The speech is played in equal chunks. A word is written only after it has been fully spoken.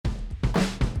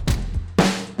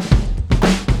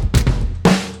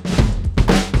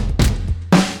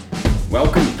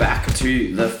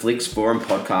to the Flicks Forum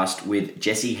podcast with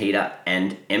Jesse, Heater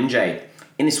and MJ.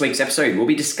 In this week's episode, we'll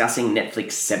be discussing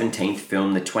Netflix's 17th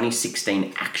film, the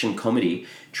 2016 action comedy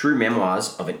True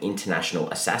Memoirs of an International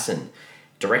Assassin.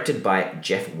 Directed by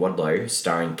Jeff Wadlow,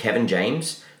 starring Kevin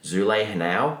James, Zule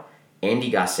Hanau, Andy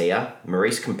Garcia,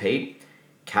 Maurice Compete,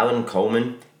 Callan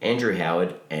Coleman, Andrew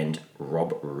Howard and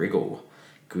Rob Riggle.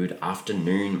 Good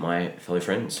afternoon, my fellow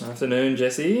friends. Afternoon,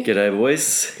 Jesse. G'day,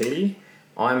 boys. Petey.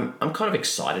 I'm kind of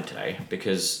excited today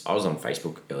because I was on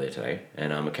Facebook earlier today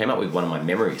and I came up with one of my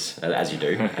memories, as you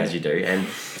do. And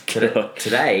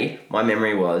today, my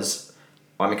memory was,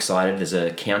 I'm excited. There's a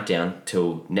countdown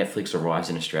till Netflix arrives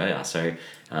in Australia. So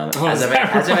as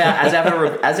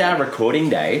our recording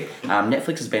day,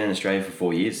 Netflix has been in Australia for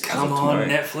 4 years. Come on,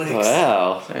 Netflix.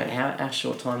 Wow. So how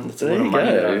short time? That's a There lot of you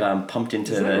money go. that I've pumped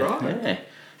into. Is that right? Yeah.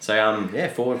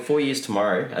 So 4 years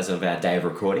tomorrow, as of our day of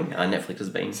recording, Netflix has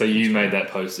been. So you made that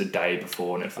post a day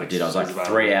before Netflix. I did. I was like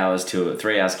available.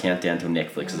 3 hours countdown till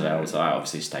Netflix is available. So I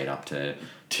obviously stayed up to.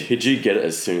 Did you get it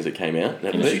as soon as it came out?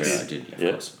 In Netflix? Australia, I did. Yeah,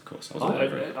 Yeah. Of course. I was all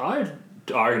over it. I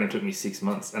reckon it took me 6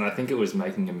 months, and I think it was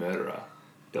Making a Murderer.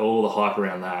 All the hype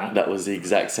around that. That was the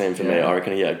exact same for me. Yeah. I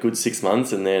reckon, a good 6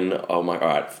 months, and then I'm like, all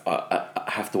right, I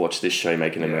have to watch this show,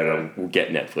 Making a Murder. We'll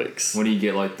get Netflix. When you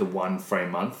get like the one free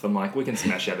month, I'm like, we can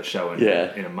smash out a show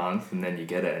in a month, and then you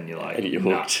get it, and you're like, And you're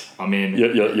nah, hooked. I'm in.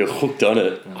 You're hooked on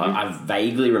it. I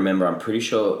vaguely remember. I'm pretty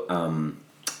sure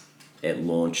it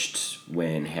launched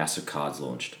when House of Cards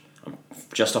launched.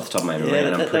 Just off the top of my head,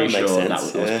 and I'm that pretty makes sure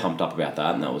sense, I was pumped up about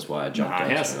that, and that was why I jumped on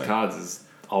House straight of away. Cards is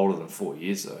older than 4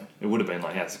 years though. It would have been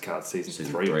like House of Cards season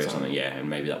 3 or something. Yeah, and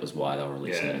maybe that was why they were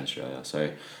releasing it in Yeah. Australia. So,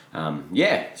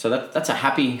 so that's a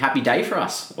happy day for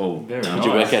us. Oh, Very Did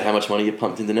you work out how much money you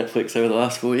pumped into Netflix over the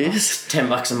last 4 years?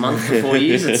 $10 a month for 4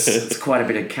 years. It's quite a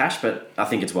bit of cash, but I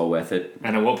think it's well worth it.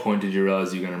 And at what point did you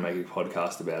realise you were going to make a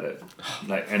podcast about it?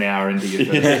 Like an hour into your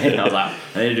first... And I was like,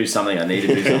 I need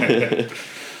to do something.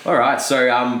 All right,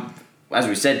 so as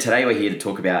we said, today we're here to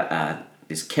talk about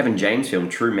this Kevin James film,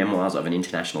 True Memoirs of an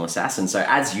International Assassin. So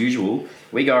as usual,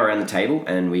 we go around the table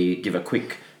and we give a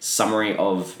quick summary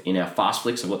in our fast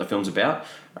flicks of what the film's about.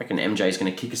 I reckon MJ's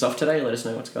going to kick us off today. Let us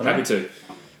know what's going on. Happy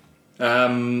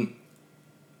to.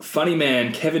 Funny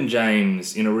man Kevin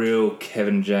James in a real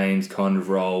Kevin James kind of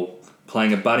role,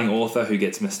 playing a budding author who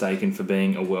gets mistaken for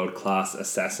being a world-class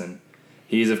assassin.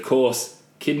 He is, of course,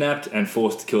 kidnapped and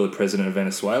forced to kill the president of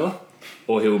Venezuela,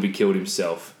 or he will be killed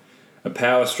himself. A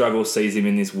power struggle sees him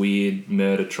in this weird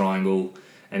murder triangle,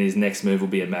 and his next move will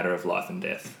be a matter of life and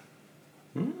death.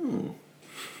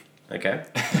 Okay.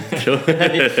 Sure.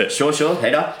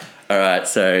 Head up. All right,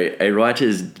 so a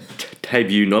writer's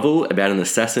debut novel about an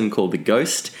assassin called The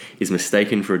Ghost is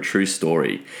mistaken for a true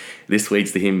story. This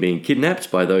leads to him being kidnapped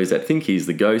by those that think he's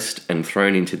the ghost and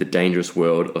thrown into the dangerous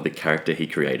world of the character he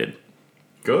created.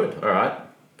 Good. All right.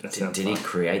 That Did he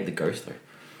create the ghost, though?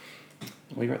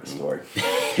 We wrote the story.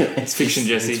 It's fiction,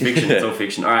 Jesse. It's fiction. It's all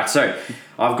fiction. All right, so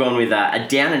I've gone with a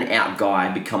down-and-out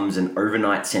guy becomes an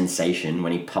overnight sensation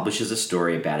when he publishes a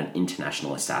story about an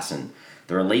international assassin.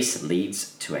 The release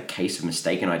leads to a case of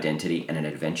mistaken identity and an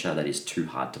adventure that is too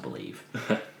hard to believe.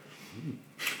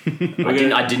 I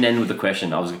didn't end with the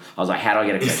question. I was like, how do I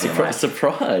get a question?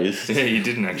 Surprise. Yeah, you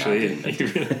didn't actually. No, I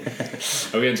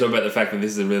Are we going to talk about the fact that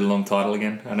this is a really long title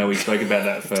again? I know we spoke about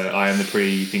that for I Am the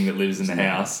Pretty Thing That Lives in the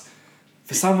House.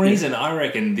 For some reason, I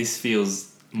reckon this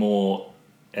feels more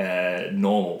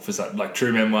normal for something like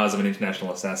True Memoirs of an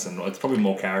International Assassin. It's probably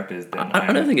more characters than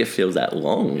I don't think it feels that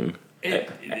long.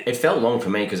 It felt long for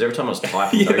me because every time I was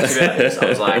typing notes about this, I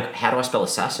was like, how do I spell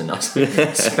assassin? I was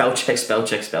like, spell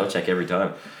check every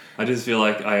time. I just feel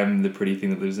like I Am the Pretty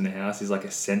Thing That Lives in the House is like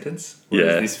a sentence,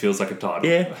 whereas Yeah. this feels like a title.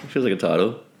 Yeah, it feels like a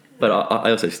title. But I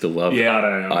also still love Yeah, I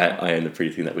don't know. I Am the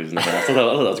Pretty Thing That Lives in the House. I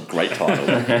thought that was a great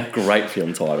title. Great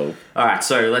film title. All right,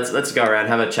 so let's go around,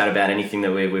 have a chat about anything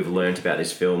that we've learned about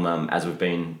this film as we've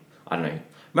been, I don't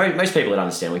know, most people that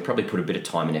understand, we probably put a bit of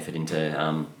time and effort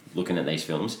into looking at these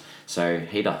films. So,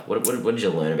 Heater, what did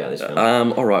you learn about this film?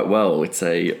 All right, well, it's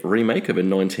a remake of a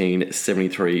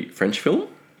 1973 French film.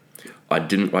 I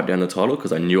didn't write down the title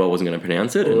because I knew I wasn't going to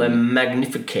pronounce it. Le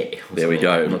Magnifique. There we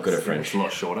go. I'm not good at It's French. a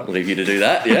lot shorter. I'll leave you to do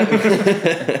that, yeah.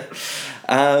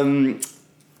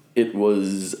 It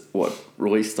was,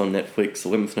 released on Netflix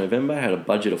 11th November, had a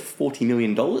budget of $40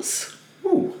 million.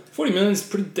 Ooh. 40 million is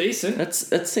pretty decent.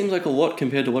 That seems like a lot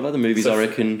compared to what other movies I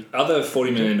reckon. Other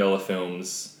 $40 million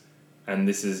films, and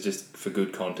this is just for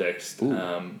good context. Ooh.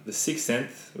 The Sixth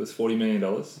Sense was $40 million.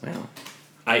 Wow.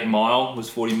 8 Mile was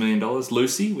 $40 million.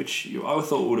 Lucy, which I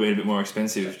thought would have been a bit more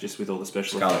expensive just with all the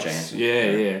special Scarlett effects.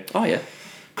 Johansson. Yeah. Oh, yeah.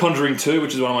 Conjuring 2,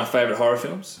 which is one of my favourite horror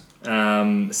films.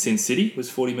 Sin City was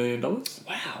 $40 million. Wow.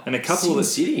 And a couple Sin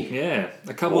City. Yeah.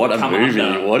 A couple What that a come movie!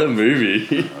 under. What a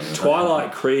movie!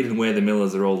 Twilight, Creed, and Where the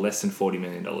Millers are all less than $40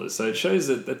 million. So it shows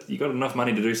that you got enough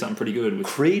money to do something pretty good. With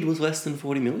Creed was less than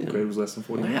 40 million. Creed was less than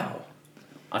 40 million. Wow.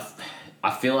 I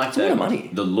feel like a lot of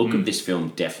money. the look of this film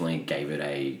definitely gave it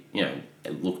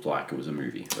it looked like it was a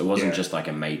movie. It wasn't Yeah. just like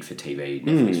a made-for-TV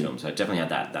Netflix film. So it definitely had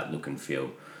that look and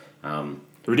feel.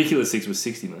 Ridiculous 6 was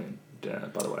 $60 million,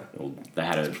 by the way. Well, they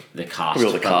had the cast. Probably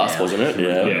all the cast, wasn't it?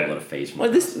 Yeah. A lot of fees. From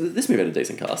Well, this movie had a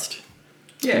decent cast.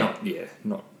 yeah.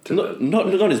 Not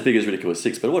as big as Ridiculous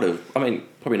 6, but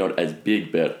probably not as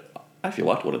big, but I actually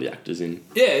liked a lot of the actors in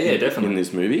definitely. in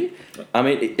this movie. I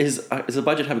mean, is the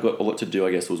budget have got a lot to do,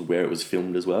 I guess, was where it was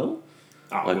filmed as well?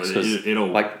 Oh, Like, well, 'cause, it all...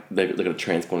 like they're going to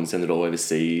transport and send it all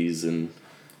overseas, and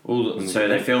Well, so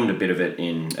they filmed a bit of it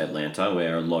in Atlanta,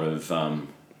 where a lot of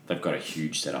they've got a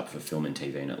huge setup for film and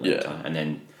TV in Atlanta, Yeah. and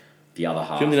then the other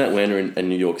half filmed in Atlanta and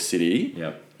New York City,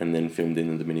 Yep. and then filmed in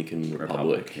the Dominican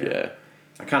Republic. Yeah.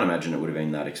 I can't imagine it would have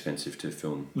been that expensive to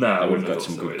film. No, I they would wouldn't have got have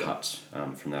some thought so good either. cuts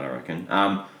from that, I reckon.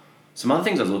 Some other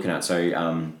things I was looking at.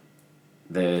 So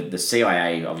the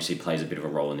CIA obviously plays a bit of a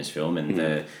role in this film, and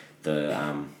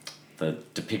the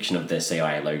depiction of the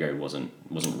CIA logo wasn't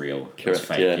real. It was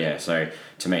Correct, fake. yeah. So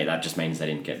to me, that just means they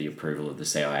didn't get the approval of the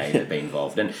CIA to be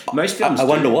involved. And most films, I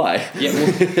wonder why. Yeah, well,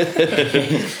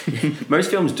 most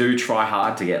films do try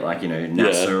hard to get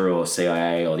NASA or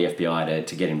CIA or the FBI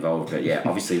to get involved. But yeah,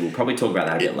 obviously we'll probably talk about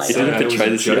that a bit It later. didn't portray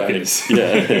the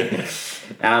CIA.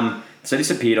 Yeah. So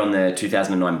this appeared on the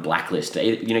 2009 Blacklist.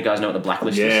 You guys know what the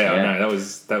Blacklist is? Yeah, I know.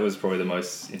 That was probably the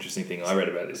most interesting thing I read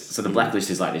about this. So the Blacklist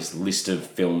is like this list of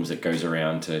films that goes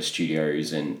around to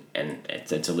studios, and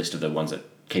it's a list of the ones that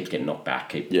keeps getting knocked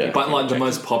back. But like the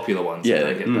most popular ones. Yeah,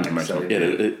 that they get back. most So,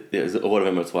 popular. There's a lot of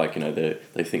them. It's like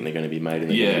they think they're going to be made and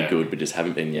they're going to be good, but just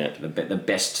haven't been yet. The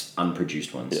best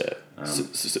unproduced ones. Yeah.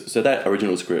 So that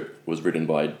original script was written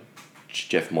by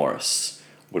Jeff Morris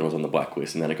when it was on the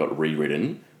Blacklist, and then it got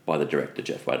rewritten by the director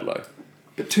Jeff Wadlow.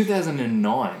 But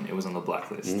 2009, it was on the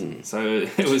Blacklist. So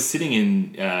it was sitting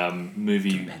in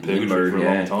movie purgatory for a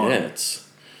long time. Yeah, it's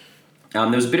There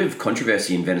was a bit of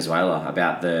controversy in Venezuela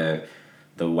about the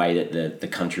way that the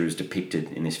country was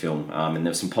depicted in this film, and there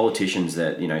were some politicians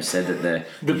that said that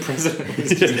The president was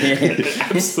just an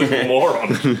absolute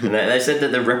moron. and they said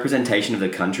that the representation of the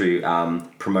country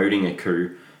promoting a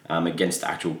coup against the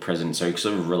actual president, so he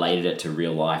sort of related it to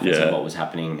real life and what was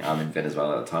happening in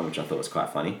Venezuela at the time, which I thought was quite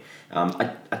funny.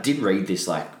 I did read this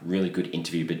really good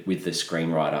interview with the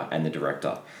screenwriter and the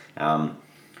director, and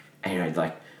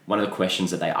one of the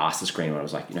questions that they asked the screenwriter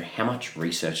was how much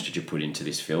research did you put into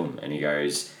this film? And he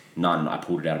goes, none. I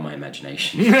pulled it out of my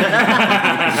imagination.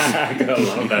 I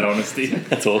love that honesty.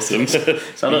 that's awesome. So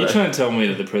Are you trying to tell me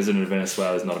that the president of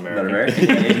Venezuela is not not American?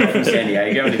 American. He's not from San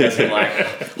Diego, and he doesn't like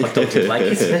hot dogs and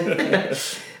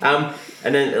blankets.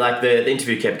 And then the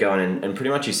interview kept going, and pretty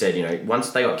much he said,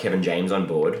 once they got Kevin James on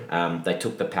board, they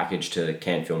took the package to the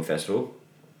Cannes Film Festival,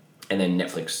 and then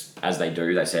Netflix, as they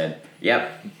do, they said,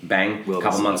 "Yep, bang." A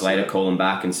couple months later, call them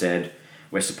back and said,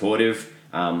 "We're supportive.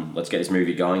 Let's get this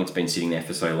movie going. It's been sitting there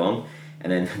for so long."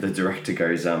 And then the director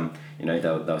goes, they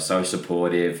were so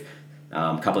supportive.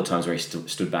 A couple of times where he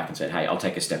stood back and said, "Hey, I'll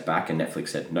take a step back," and Netflix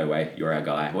said, "No way, you're our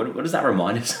guy." What does that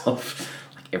remind us of?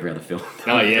 Every other film.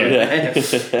 Oh, yeah.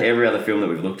 Every other film that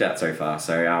we've looked at so far.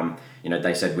 So,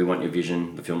 they said, "We want your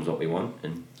vision. The film's what we want."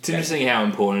 And It's interesting how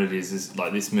important it is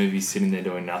like this movie's sitting there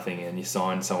doing nothing, and you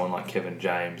sign someone like Kevin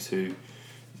James, who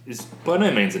is by no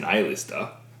means an A-lister.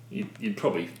 You'd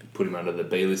probably put him under the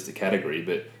B-lister category,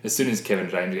 but as soon as Kevin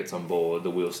James gets on board, the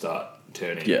wheels start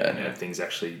turning and things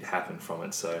actually happen from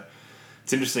it. So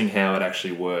it's interesting how it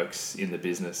actually works in the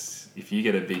business. If you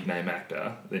get a big-name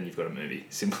actor, then you've got a movie.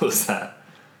 Simple as that.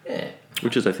 yeah.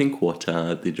 Which is, I think, what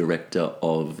the director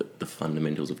of The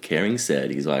Fundamentals of Caring said.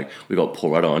 He's like, we got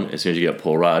Paul Rudd on. As soon as you get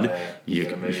Paul Rudd,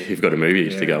 you've got a movie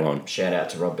to go on. Shout out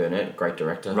to Rob Burnett, great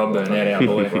director. Rob Burnett, our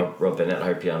boy. Rob Burnett. I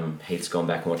hope Heath's gone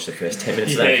back and watched the first 10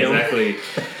 minutes of Yeah, that film. exactly.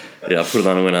 Yeah, I put it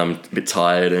on when I'm a bit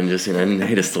tired and just,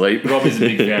 need to sleep. Rob is a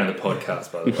big fan of the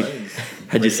podcast, by the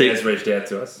way. He has reached out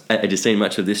to us. Had you seen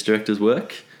much of this director's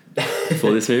work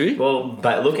for this movie? Well,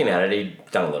 but looking at it,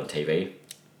 he'd done a lot of TV,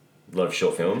 a lot of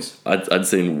short films. I'd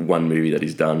seen one movie that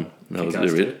he's done. That was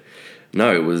Kick-Ass it.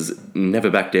 No, it was Never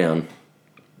Back Down.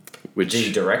 Which Did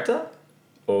he director?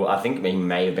 Or I think he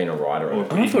may have been a writer on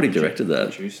it. I thought he directed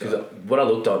that. Because what I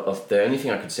looked at, the only thing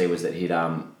I could see was that he'd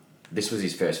this was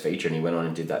his first feature, and he went on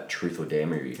and did that Truth or Dare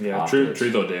movie. Yeah, afterwards.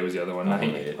 Truth or Dare was the other one.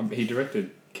 Oh, He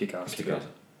directed Kick-Ass. Kick-Ass.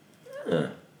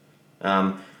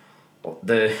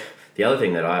 The other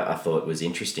thing that I thought was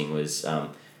interesting was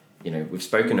we've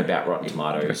spoken about Rotten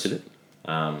Tomatoes. Directed it.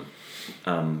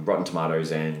 Rotten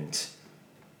Tomatoes and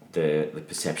the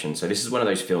perception. So this is one of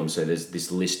those films. So there's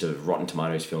this list of Rotten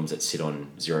Tomatoes films that sit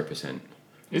on 0%.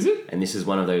 Is it? And this is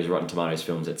one of those Rotten Tomatoes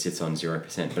films that sits on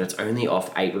 0%, but it's only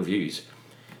off 8 reviews.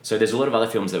 So there's a lot of other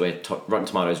films that where Rotten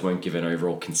Tomatoes won't give an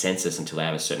overall consensus until they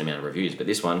have a certain amount of reviews, but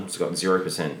this one's got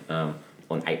 0%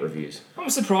 on 8 reviews. I'm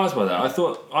surprised by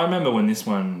that. I remember when this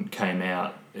one came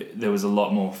out, there was a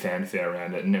lot more fanfare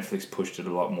around it, and Netflix pushed it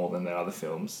a lot more than their other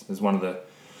films.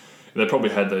 They probably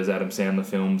had those Adam Sandler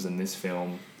films and this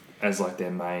film as like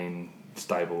their main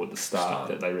stable at the start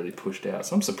that they really pushed out.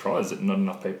 So I'm surprised that not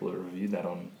enough people have reviewed that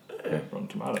on Rotten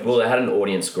Tomatoes. Well, they had an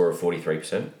audience score of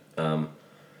 43%.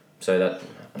 So that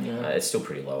it's still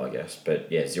pretty low, I guess.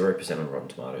 But yeah, 0% on Rotten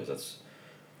Tomatoes. That's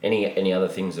any other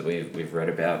things that we've read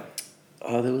about.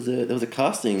 Oh, there was a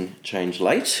casting change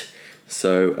late.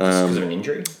 So Because of an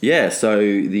injury. yeah, so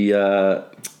the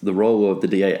role of the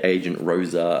DA agent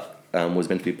Rosa was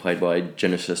meant to be played by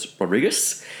Genesis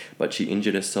Rodriguez, but she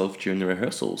injured herself during the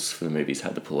rehearsals for the movies.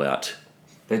 Had to pull out.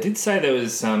 They did say there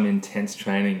was some intense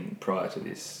training prior to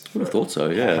this. Would have thought so.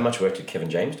 Yeah. How much work did Kevin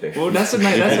James do? Well, that's what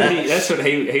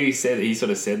he said. He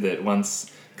sort of said that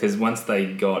once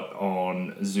they got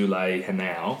on Zule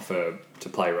Hanau to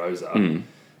play Rosa,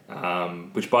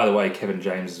 which by the way, Kevin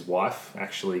James' wife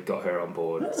actually got her on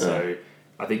board. Oh. So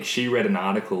I think she read an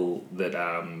article that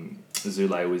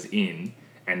Zule was in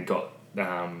and got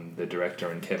the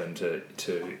director and Kevin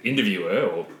to interview her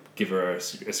or give her a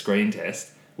screen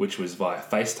test, which was via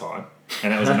FaceTime,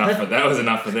 and that was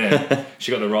enough for them.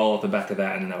 She got the role off the back of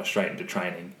that, and then they were straight into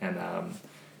training. And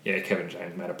Kevin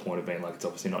James made a point of being like, it's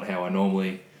obviously not how I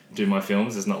normally do my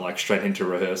films. It's not like straight into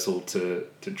rehearsal to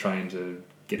train to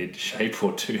get into shape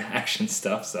or do action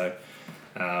stuff. So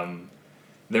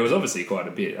there was obviously quite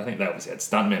a bit. I think they obviously had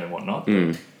stuntmen and whatnot.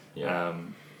 But,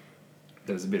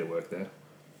 there was a bit of work there.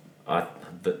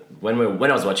 When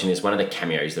I was watching this, one of the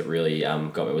cameos that really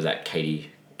got me was that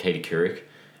Katie Couric.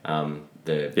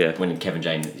 When Kevin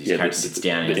James, his character sits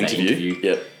down and has that interview.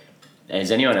 Yep.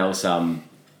 Has anyone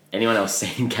else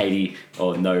seen Katie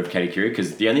or know of Katie Couric?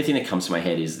 Because the only thing that comes to my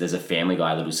head is there's a Family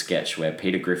Guy little sketch where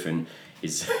Peter Griffin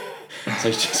is...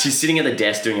 so she's sitting at the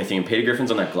desk doing a thing, and Peter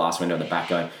Griffin's on that glass window in the back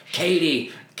going,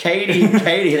 Katie, and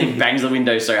then bangs the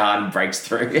window so hard and breaks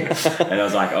through. And I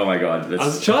was like, oh my God. I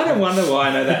was trying to wonder why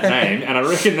I know that name, and I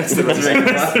reckon that's the reason.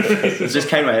 It just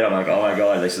came to my head. I'm like, oh my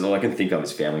God. This is all I can think of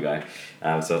is Family Guy.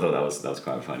 So I thought that was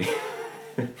quite funny.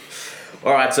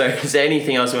 All right, so is there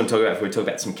anything else we want to talk about before we talk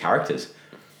about some characters?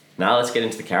 Now let's get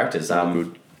into the characters.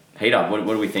 Good. Heat-Up, what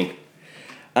do we think?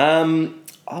 I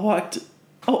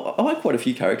like quite a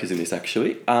few characters in this,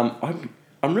 actually. I'm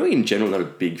really, in general, not a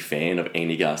big fan of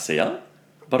Andy Garcia,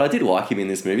 but I did like him in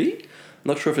this movie. I'm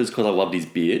not sure if it's because I loved his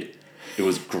beard. It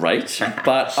was great,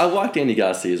 but I liked Andy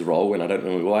Garcia's role when I don't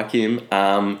really like him.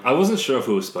 I wasn't sure if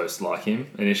we were supposed to like him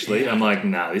initially. I'm like,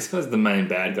 nah, this guy's the main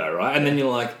bad guy, right? And then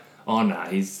you're like, oh, nah,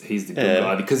 he's the good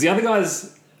guy. Because the other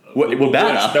guys were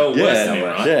better. They were worse than him,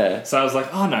 right? Yeah. So I was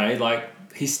like, oh, no, like,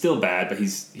 he's still bad, but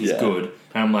he's good.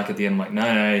 And I'm like, at the end, I'm like,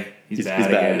 no, he's bad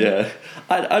again. Yeah.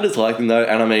 I just like him, though,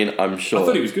 and I mean, I'm sure... I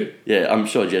thought he was good. Yeah, I'm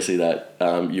sure, Jesse, that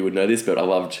you would know this, but I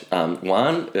loved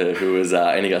Juan, who was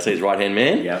Andy Garcia's right-hand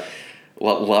man. Yep.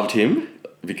 Loved him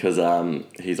because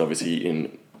he's obviously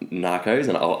in Narcos,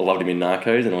 and I loved him in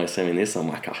Narcos, and I see him in this, I'm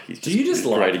like, he's just Do you just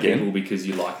great like again. people because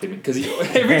you like them? Because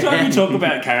every time you talk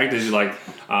about characters, you're like,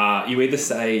 you either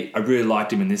say, I really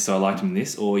liked him in this, so I liked him in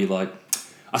this, or you're like,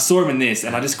 I saw him in this,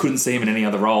 and I just couldn't see him in any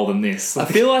other role than this. I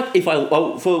feel like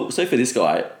for this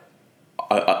guy,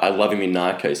 I love him in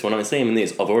Narcos. When I see him in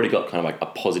this, I've already got kind of like a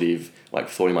positive like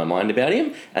thought in my mind about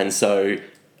him, and so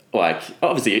like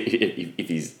obviously if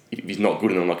he's not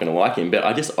good, and I'm not going to like him, but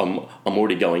I'm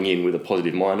already going in with a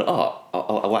positive mind.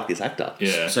 I like this actor.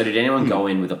 Yeah. So did anyone go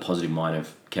in with a positive mind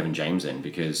of Kevin James then?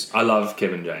 Because I love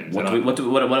Kevin James. What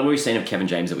were we saying of Kevin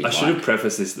James that we like? I should have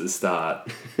prefaced this at the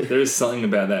start. There is something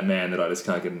about that man that I just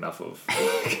can't get enough of.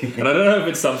 And I don't know if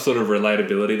it's some sort of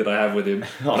relatability that I have with him,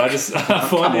 but I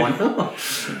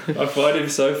find him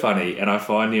so funny, and I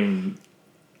find him...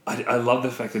 I love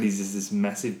the fact that he's just this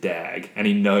massive dag, and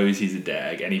he knows he's a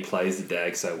dag, and he plays the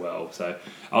dag so well. So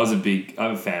I'm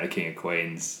a fan of King of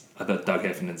Queens. I thought Doug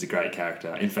Heffernan's a great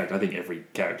character. In fact, I think every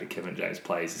character Kevin James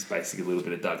plays is basically a little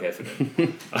bit of Doug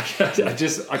Heffernan. I can't...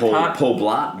 Paul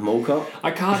Blart, Mall Cop.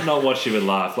 I can't not watch him and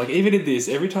laugh. Like, even in this,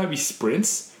 every time he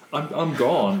sprints, I'm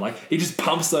gone. Like, he just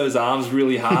pumps those arms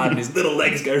really hard, and his little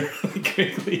legs go really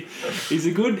quickly.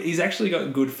 He's actually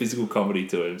got good physical comedy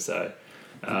to him, so...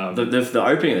 The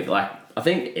opening, like I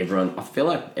feel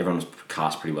like everyone was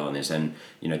cast pretty well in this, and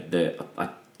you know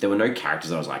there were no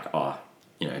characters that I was like, oh,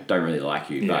 don't really like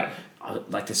you. Yeah.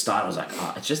 But like the start, I was like,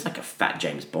 oh, it's just like a fat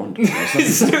James Bond. When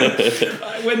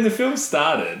the film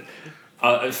started,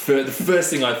 the first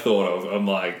thing I thought of, I'm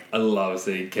like, I love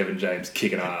seeing Kevin James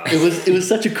kicking ass. It was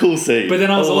such a cool scene. But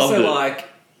then I was loved also it. like,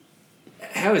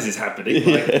 how is this happening?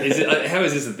 Like, how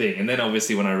is this a thing? And then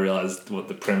obviously when I realised what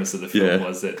the premise of the film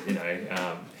was, that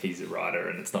he's a writer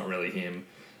and it's not really him,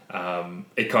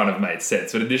 it kind of made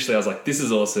sense. But initially I was like, this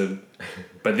is awesome,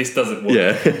 but this doesn't work.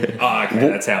 Yeah. Oh, okay,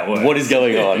 that's how it works. What is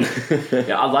going on?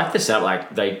 Yeah, I like the setup.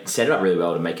 Like they set it up really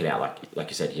well to make it out like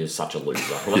you said, he was such a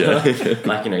loser.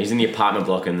 Like he's in the apartment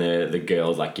block and the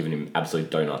girl's like giving him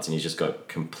absolute donuts, and he's just got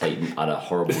complete and utter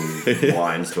horrible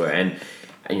lines to her. And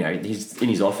he's in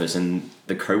his office, and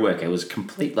the co-worker was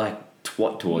complete like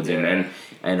twat towards him,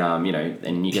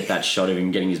 and you get that shot of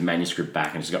him getting his manuscript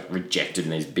back, and it's got rejected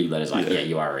in these big letters like,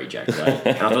 you are a reject. Like,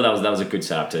 and I thought that was a good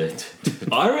setup to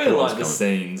I really like the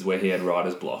scenes where he had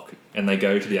writer's block and they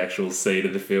go to the actual scene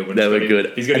of the film. And They were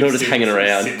good. He's got And they him were just hanging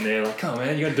around. sitting there like, come on,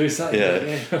 man, you got to do something.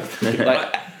 Yeah.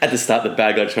 Like at the start, the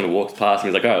bad guy trying to walk past him.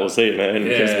 He's like, "All right, we'll see you, man." And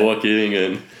he keeps walking,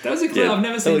 and that was a clever. I've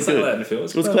never seen something like that in a film.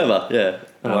 It was clever. Yeah,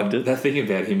 I liked it. That thing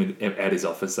about him at his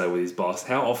office though with his boss.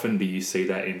 How often do you see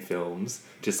that in films?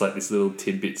 Just like this little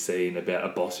tidbit scene about a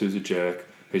boss who's a jerk,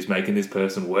 who's making this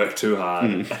person work too hard,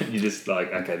 and you're just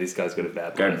like, okay, this guy's got a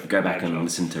bad life. go back and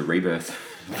listen to Rebirth.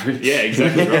 Yeah,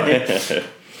 exactly right.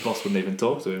 Boss wouldn't even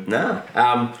talk to him. No.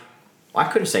 I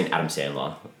could have seen Adam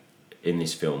Sandler in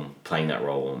this film playing that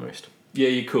role almost. Yeah,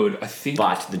 you could. I think.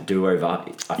 But the do-over,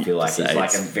 I feel like, is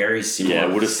like a very similar... Yeah,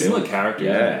 would have similar character.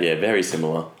 Yeah. Yeah, very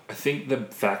similar. I think the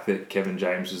fact that Kevin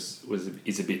James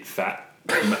is a bit fat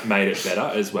made it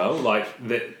better as well. Like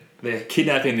they're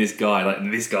kidnapping this guy. Like,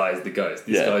 this guy is the ghost.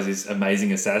 This guy's this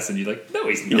amazing assassin. You're like, no,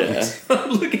 he's not. Yeah.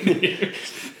 Look at him.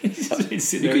 He's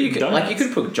sitting there You eating donuts. could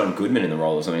have put John Goodman in the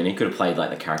role or something. He could have played like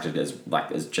the character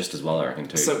as just as well, I reckon,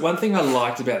 too. So one thing I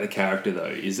liked about the character though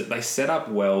is that they set up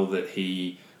well that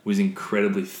he was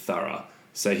incredibly thorough.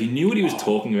 So he knew what he was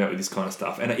talking about with this kind of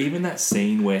stuff. And even that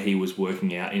scene where he was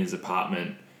working out in his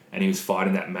apartment and he was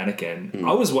fighting that mannequin,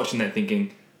 I was watching that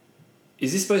thinking,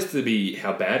 is this supposed to be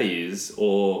how bad he is,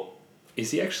 or is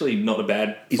he actually not a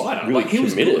bad fighter? Really he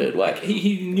was committed. good. Like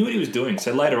he knew what he was doing.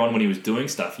 So later on when he was doing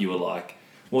stuff, you were like,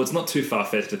 well, it's not too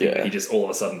far-fetched to think that he just all of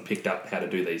a sudden picked up how to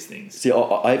do these things. See,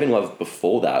 I even love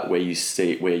before that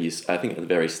I think at the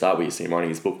very start where you see him writing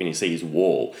his book and you see his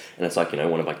wall, and it's like,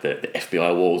 one of like the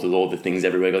FBI walls with all the things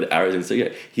everywhere, got the arrows, and so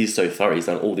he's so thorough. He's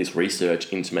done all this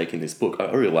research into making this book. I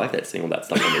really like that, seeing all that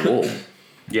stuff on the wall.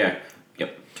 Yeah.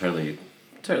 Yep. Totally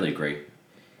agree.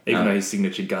 Even though his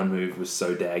signature gun move was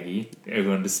so daggy,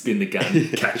 everyone to spin the gun,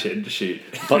 catch it, and shoot.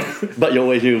 But you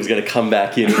always knew it was going to come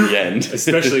back in the end.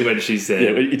 Especially when she said,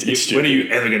 it's when are you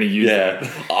ever going to use that?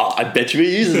 Oh, I bet you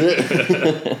he uses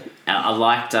it. I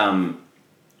liked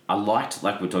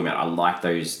like we were talking about. I liked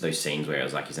those scenes where it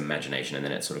was like his imagination, and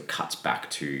then it sort of cuts back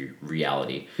to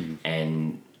reality,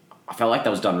 and I felt like that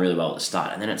was done really well at the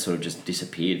start, and then it sort of just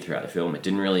disappeared throughout the film. It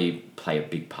didn't really play a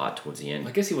big part towards the end.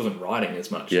 I guess he wasn't writing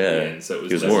as much at the end, so it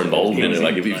was he was more involved in it.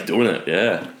 Like if he was doing it,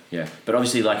 Yeah, but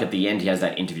obviously, like at the end, he has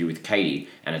that interview with Katie,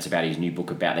 and it's about his new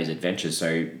book about these adventures.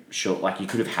 So, sure, like you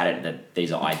could have had it that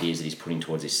these are ideas that he's putting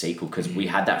towards his sequel, because we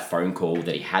had that phone call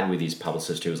that he had with his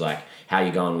publicist, who was like, "How are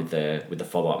you going with the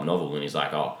follow up novel?" And he's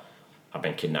like, "Oh, I've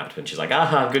been kidnapped," and she's like,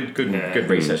 "Good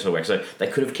research work." So they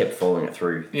could have kept following it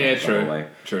through. Yeah, the whole way.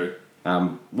 True.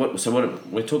 What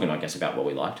we're talking, I guess, about what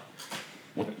we liked.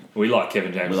 We like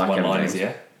Kevin James' one-liners,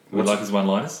 yeah? We like his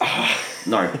one-liners?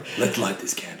 No, Let's light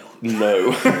this candle.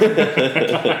 No.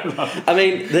 I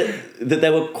mean, they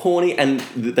were corny and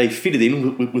they fitted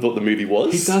in with what the movie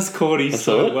was. He does corny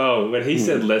so well. When he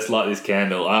said, "Let's light this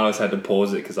candle," I always had to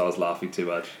pause it because I was laughing too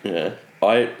much. Yeah.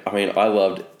 I mean, I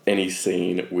loved any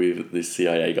scene with the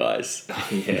CIA guys.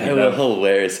 Yeah, They were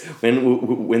hilarious.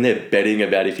 When they're betting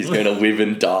about if he's going to live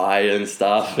and die and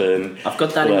stuff. And I've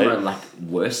got that in my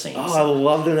worst scenes. Oh, I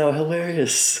love them. They were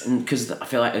hilarious. Because I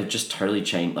feel like it just totally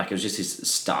changed. Like, it was just this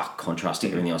stark contrast to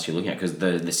everything else you're looking at. Because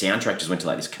the soundtrack just went to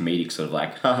like this comedic sort of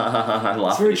like ha ha ha ha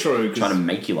laugh. It's very true. Trying to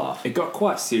make you laugh. It got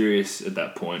quite serious at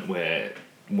that point when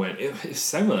it's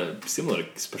similar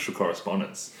to Special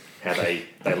Correspondence. How they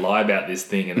lie about this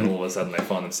thing and then all of a sudden they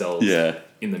find themselves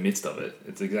in the midst of it.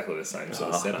 It's exactly the same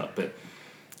sort of setup. But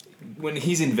when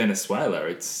he's in Venezuela,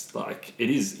 it's like,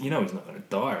 it is, he's not going to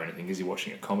die or anything because you're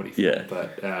watching a comedy film. Yeah.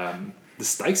 But the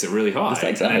stakes are really high. The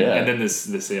stakes are, and then there's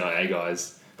the CIA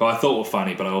guys, who I thought were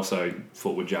funny, but I also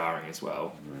thought were jarring as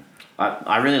well.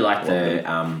 I really liked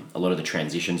a lot of the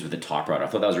transitions with the typewriter. I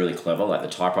thought that was really clever. Like the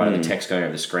typewriter, the text going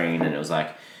over the screen, and it was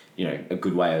like, a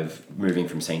good way of moving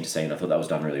from scene to scene. I thought that was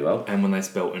done really well. And when they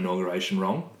spelled inauguration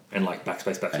wrong and like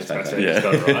backspace, Backspace. yeah.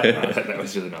 Spelled it right. That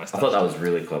was really nice. I thought that was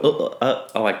really clever. Well,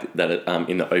 I like that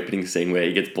in the opening scene where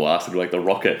he gets blasted with like the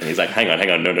rocket and he's like, hang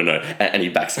on, no, and he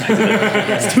backstabs it.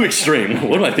 It's too extreme.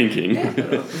 What am I thinking?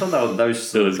 I thought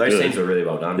those good. scenes were really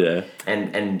well done. Yeah.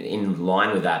 And in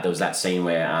line with that, there was that scene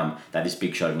where they had this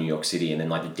big shot of New York City, and then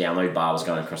like the download bar was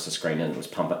going across the screen, and it was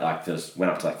pumping went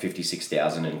up to like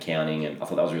 56,000 and counting, and I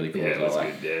thought that was really cool. Yeah, as it well. was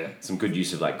Like, good, yeah. some good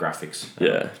use of like graphics.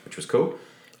 Yeah. Which was cool.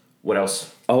 What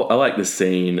else? Oh, I like the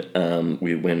scene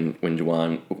with when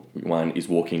Juan is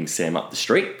walking Sam up the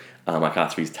street. Like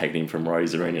after he's taken him from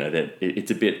Rosa, and it's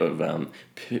a bit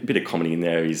of comedy in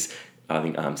there. I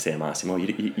think Sam asked him, "Oh, you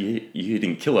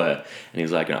didn't kill her," and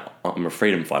he's like, "I'm a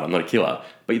freedom fighter. I'm not a killer.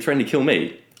 But you threatened to kill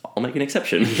me. I'll make an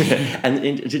exception."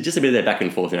 and just a bit of that back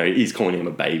and forth. He's calling him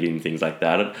a baby and things like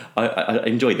that. I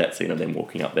enjoyed that scene of them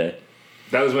walking up there.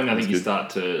 That was when I think you start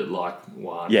to like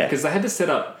Juan. Yeah. Because they had to set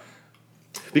up.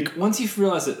 Once you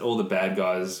realised that all the bad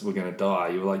guys were going to die,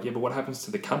 you were like, yeah, but what happens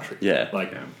to the country? Yeah.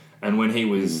 And when he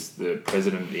was the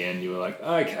president at the end, you were like,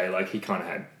 okay, like he kind of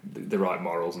had the right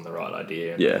morals and the right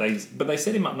idea. And Yeah. But they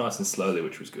set him up nice and slowly,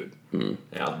 which was good.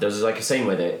 Yeah, there was like a scene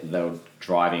where they were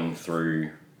driving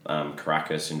through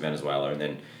Caracas in Venezuela, and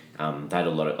then they had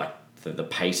a lot of like the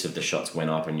pace of the shots went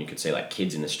up, and you could see like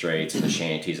kids in the streets and the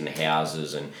shanties and the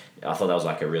houses, and I thought that was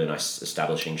like a really nice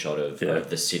establishing shot of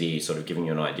the city, sort of giving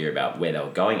you an idea about where they were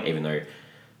going, even though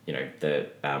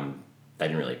they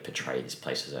didn't really portray this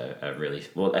place as a really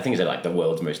well. I think it's like the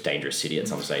world's most dangerous city at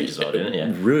some stage as well, didn't it?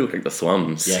 Yeah, Really look like the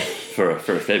slums. Yeah. for a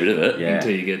fair bit of it. Yeah.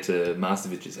 Until you get to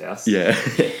Mastervich's house. Yeah.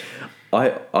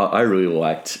 I really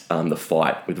liked the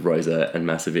fight with Rosa and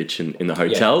Masevich in the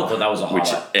hotel. Yeah, I thought that was a which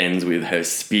highlight. ends with her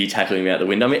spear tackling him out the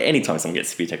window. I mean, anytime someone gets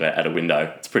spear tackled out a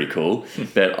window, it's pretty cool.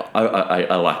 But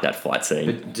I like that fight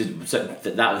scene.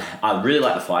 I really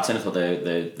liked the fight scene. I thought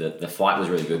the fight was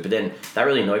really good, but then that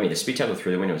really annoyed me. The speed tackle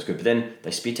through the window was good, but then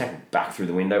they speed tackled back through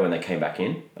the window when they came back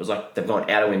in. It was like they've gone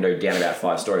out a window down about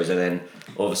 5 stories, and then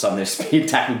all of a sudden they're speed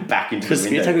tackled back into the window.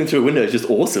 Spear tackling through a window is just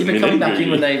awesome. Even coming back in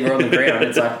when they were on the ground,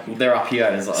 it's like they're up here,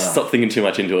 and it's like Stop thinking too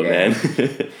much into it,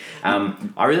 man.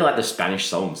 I really like the Spanish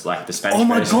songs, like the Spanish. Oh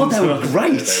my versions. god, they were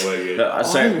great. They were good.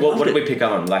 So what loved did it. we pick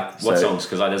up on? Like what So- songs?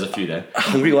 Because there's a few there.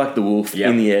 Hungry Like the Wolf, Yep.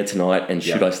 In the Air Tonight, and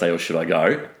Should Yep. I Stay or Should I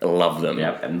Go? I love them.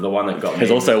 Yeah, and the one that got me. There's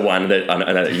also one that I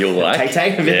know that you'll like.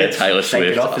 Tay. Yeah, Taylor Shake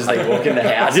Swift. it off as they walk in the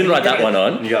house. I didn't write that one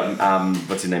on. You got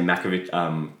what's his name, Makovich,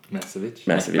 Masevich.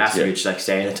 Masevich, like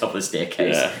standing at the top of the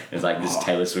staircase. Yeah. There's like this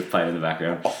Taylor Swift playing in the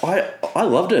background. I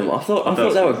loved them. I thought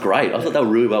they were great. I thought they were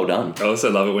really well done. I also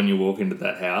love it when you walk into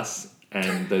that house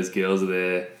and those girls are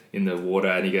there in the water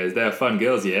and he goes, "They're fun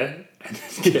girls, yeah?" And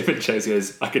Kevin Chase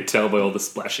goes, "I could tell by all the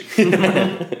splashing."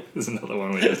 There's another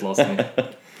one where he just lost me.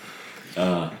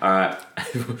 All right.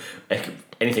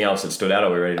 Anything else that stood out? Or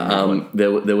are we ready to move on?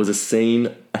 There was a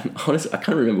scene, and honestly, I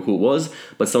can't remember who it was,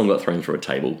 but someone got thrown through a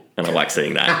table, and I like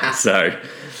seeing that. So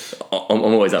I'm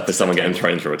always up for someone getting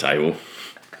thrown through a table.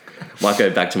 Might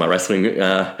go back to my wrestling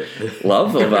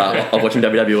love of watching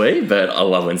WWE, but I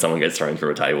love when someone gets thrown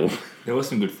through a table. There were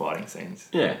some good fighting scenes.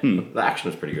 Yeah, the action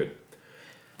was pretty good.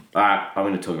 All right, I'm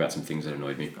going to talk about some things that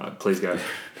annoyed me. All right, please go.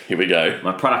 Here we go.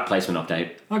 My product placement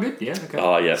update. Oh, good. Yeah, okay.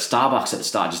 Oh, yes. Starbucks at the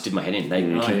start just did my head in. They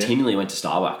continually went to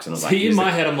Starbucks, and I was like, See, in here's my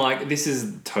the- head, I'm like, this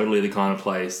is totally the kind of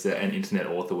place that an internet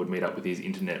author would meet up with his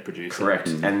internet producer. correct,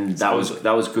 and that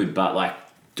was good, but like,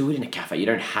 do it in a cafe. You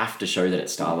don't have to show that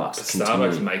it's Starbucks. Starbucks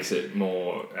continually. makes it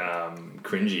more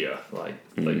cringier. Like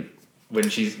when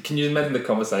she's, can you imagine the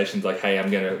conversations like, "Hey,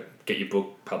 I'm going to get your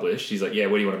book published." She's like, "Yeah,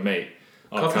 where do you want to meet?"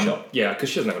 "Oh, Coffee come, shop. Yeah, because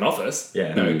she doesn't have an office.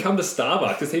 Yeah. No, come to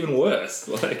Starbucks. It's even worse.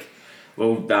 Like,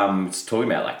 Well, it's talking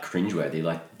about like cringeworthy,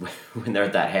 like when they're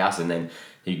at that house, and then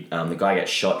the guy gets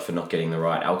shot for not getting the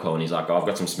right alcohol, and he's like, "Oh, I've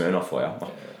got some Smirnoff for you."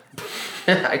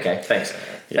 Okay, thanks.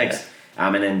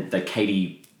 And then the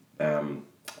Katie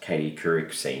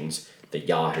Couric scenes, the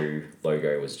Yahoo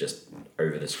logo was just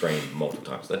over the screen multiple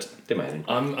times. That's did my head.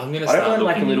 I'm going to I start don't mind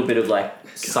like a looking- little bit of like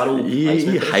subtle. You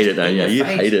placement, but hate it's it, don't you? in You your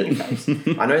hate it. in your face.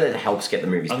 I know that it helps get the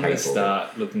movies I'm going paid to for.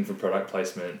 start looking for product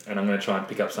placement, and I'm going to try and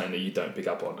pick up something that you don't pick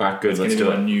up on. All right, good. It's Let's gonna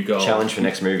do be it. my new goal. Challenge for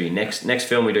next movie. Next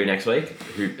film we do next week.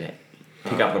 Who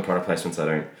pick up the product placements I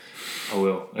don't. I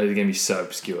will. It's going to be so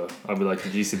obscure. I'll be like,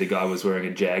 "Did you see the guy was wearing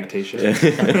a Jag t-shirt?"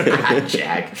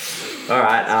 Jag. All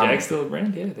right. Jag still a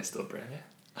brand? Yeah, they're still a brand. Yeah.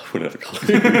 I wouldn't have a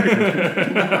clue.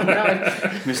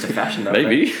 Mr. Fashion. Though,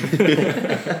 Maybe.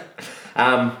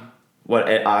 What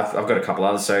I've got a couple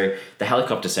others. So the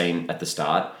helicopter scene at the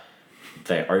start,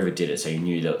 they overdid it, so you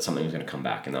knew that something was going to come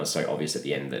back, and that was so obvious at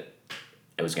the end that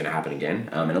it was going to happen again,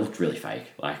 and it looked really fake.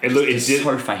 Like It looked- it just did-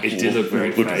 so fake. it did look very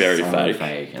It looked fake. very so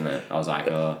fake. and I was like,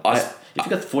 I- if you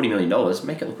got $40 million,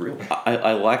 make it look real.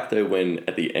 I like though when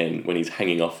at the end when he's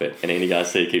hanging off it and Andy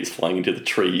Garcia keeps flying into the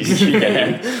trees.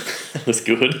 Yeah, that was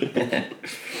good.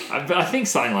 But I think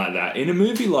something like that in a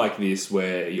movie like this,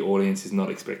 where your audience is not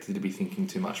expected to be thinking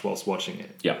too much whilst watching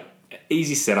it. Yeah.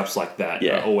 Easy setups like that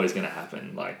Yeah. are always going to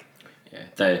happen. Like,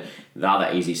 Yeah. The other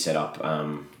easy setup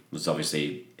was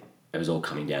obviously it was all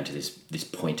coming down to this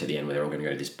point at the end where they're all going to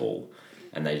go to this ball,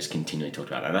 and they just continually talked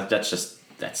about it. And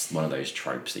that's one of those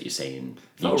tropes that you see in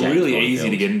felt James really Bond easy to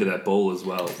films. get into that ball as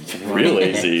well. Real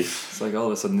easy. It's like all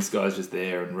of a sudden this guy's just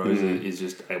there, and Rosa is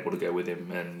just able to go with him,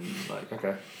 and like,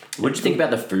 okay. What did you think about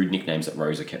the food nicknames that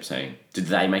Rosa kept saying? Did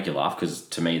they make you laugh? Because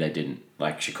to me, they didn't.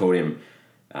 Like, she called him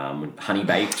honey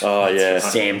baked, Oh yeah.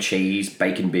 Sam cheese,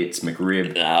 bacon bits,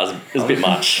 McRib. Nah, it was a bit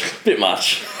much. Bit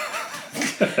much.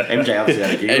 MJ obviously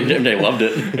had a giggle. MJ loved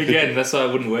it. Again, that's why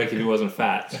it wouldn't work if he wasn't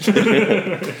fat.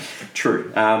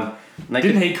 True.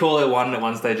 Didn't he call her one at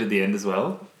one stage at the end as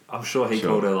well? I'm sure he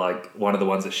called her like one of the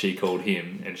ones that she called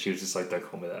him, and she was just like, "Don't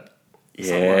call me that."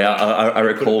 Yeah, I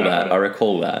recall Put it back that. on I it.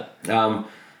 recall that.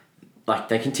 Like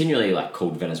they continually like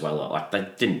called Venezuela. Like they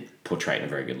didn't portray it in a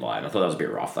very good light. And I thought that was a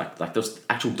bit rough. Like there was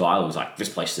actual dialogue was like, "This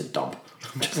place is a dump."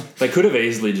 They could have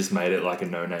easily just made it like a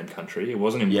no-name country. It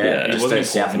wasn't important. Yeah, it just wasn't a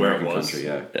South important where it American was. country.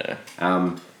 Yeah. Yeah.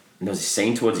 And there was a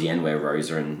scene towards the end where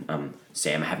Rosa and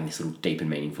Sam are having this little deep and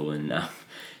meaningful, and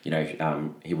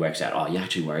he works out, "Oh, you're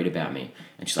actually worried about me,"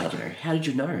 and she's like, "How did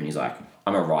you know?" And he's like,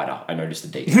 "I'm a writer. I noticed the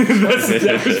details."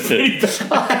 That was pretty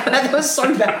bad. That was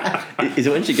so bad. Is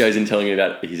it when she goes in telling me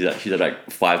about she's had like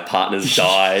 5 partners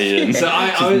die and So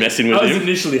I she's was, messing with I was him?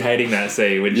 initially hating that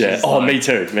scene when Yeah. she's Oh, like, me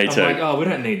too. Me too. I'm like, oh, we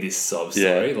don't need this sob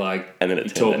story. Like, And then it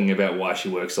turned talking about why she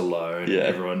works alone, Yeah. and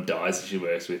everyone dies that she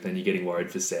works with, and you're getting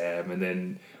worried for Sam. And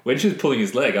then when she was pulling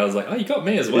his leg, I was like, oh, you got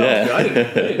me as well. Yeah. I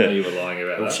didn't know you were lying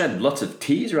about Well, that. she had lots of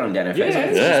tears running down her face.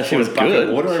 Yeah. Yeah, she was Poured a bucket of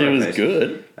good. water on She her was face.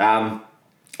 good.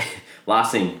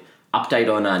 Last thing,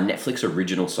 update on Netflix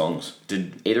original songs.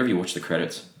 Did either of you watch the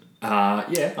credits?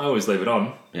 Yeah, I always leave it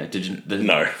on. Yeah, did you?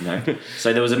 No. No.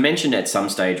 So there was a mention at some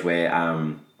stage where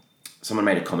someone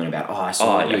made a comment about, I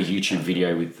saw your YouTube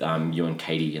video with you and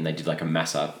Katie, and they did like a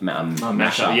mashup.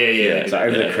 Mashup. Yeah. So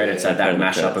over Yeah, the credits, yeah, that over the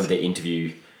mashup credits. of the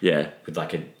interview Yeah. with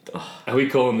like a. Are we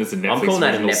calling this a Netflix I'm calling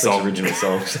that a original Netflix song? original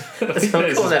songs. I think I'm that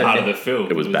is calling that a part of Net- the film.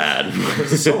 It was bad.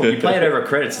 It's a song. You play it over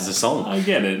credits as a song. I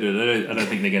get it. I don't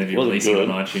think they're going to be Wasn't releasing it good.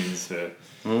 on iTunes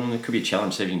for It could be a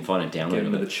challenge, see if you can find a get download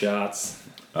into of the it. charts.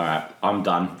 All right, I'm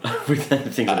done with the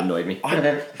things that annoyed me. I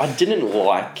didn't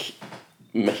like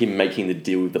him making the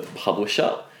deal with the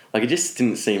publisher. Like, it just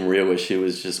didn't seem real where she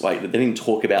was just like, they didn't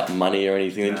talk about money or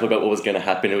anything. They didn't talk about what was going to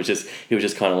happen. It was just, he was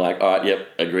just kind of like, all right, yep,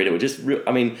 agreed. It was just real.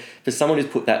 I mean, for someone who's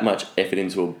put that much effort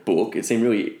into a book, it seemed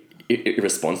really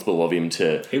irresponsible of him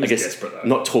to, He was I guess, desperate, though.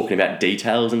 not talking about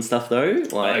details and stuff though.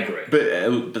 I Like, agree.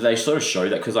 But they sort of show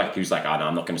that because like he was like, oh no,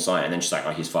 I'm not going to sign it. And then she's like, oh,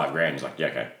 here's $5,000. He's like, yeah,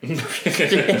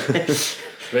 okay.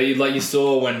 But you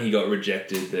saw when he got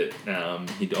rejected that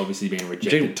he'd obviously been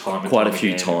rejected time and quite time a few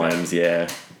again. times, yeah.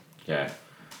 Yeah.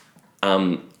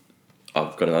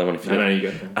 I've got another one if you I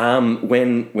know want. you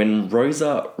go. When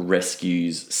Rosa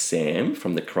rescues Sam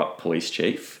from the corrupt police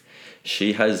chief,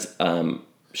 she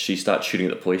starts shooting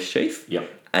at the police chief. Yep.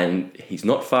 And he's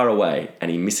not far away, and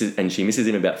she misses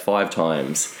him about 5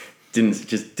 times.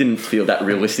 Didn't feel that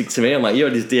realistic to me. I'm like, you're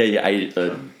just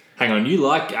Hang on, you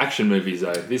like action movies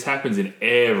though. This happens in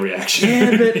every action.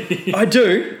 Yeah, but I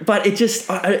do. But it just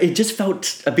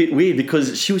felt a bit weird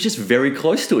because she was just very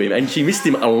close to him, and she missed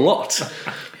him a lot.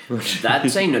 That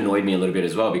scene annoyed me a little bit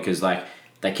as well because like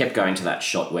they kept going to that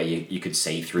shot where you could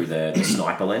see through the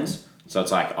sniper lens. So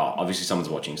it's like, oh, obviously someone's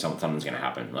watching, something's going to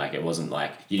happen. Like it wasn't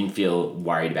like, you didn't feel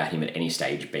worried about him at any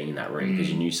stage being in that room because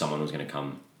you knew someone was going to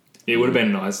come. It would have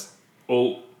been nice.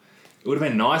 Or it would have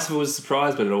been nice if it was a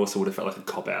surprise, but it also would have felt like a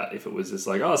cop out if it was just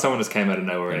like, oh, someone just came out of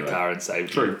nowhere in a car and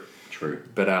saved you. True.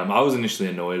 But I was initially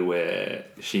annoyed where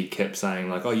she kept saying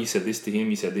like, oh, you said this to him,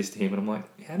 you said this to him, and I'm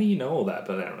like, how do you know all that?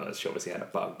 But I don't realize she obviously had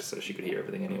it bugged, so she could hear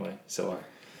everything anyway. So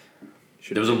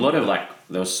There was a lot of like,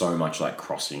 there was so much like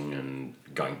crossing and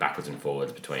going backwards and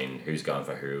forwards between who's going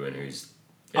for who and who's.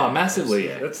 massively.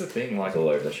 Yeah. That's the thing. Like, All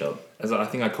over the shop. as I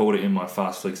think I called it in my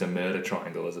Fast Flicks, a murder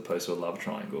triangle as opposed to a love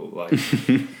triangle. Like,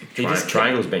 he just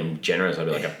Triangle's being generous. I'd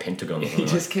be like a pentagon or He something.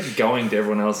 just kept going to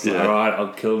everyone else. Like, Yeah. all right,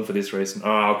 I'll kill him for this reason. All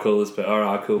right, I'll kill this. All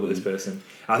right, I'll kill with this person.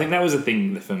 I think that was the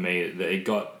thing for me that it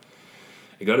got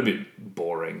a bit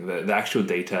boring. The actual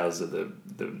details of the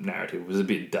narrative was a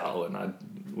bit dull, and I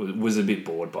was a bit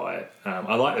bored by it.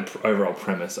 I like the overall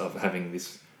premise of having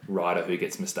this writer who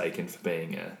gets mistaken for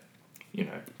being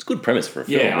It's a good premise for a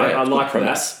film. Yeah, I It's a good like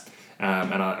premise.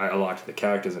 that. And I liked the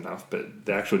characters enough, but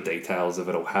the actual details of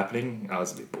it all happening, I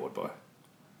was a bit bored by.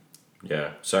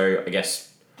 Yeah. So I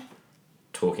guess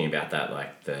talking about that,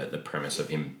 like the premise of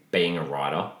him being a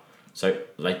writer. So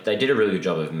like they did a really good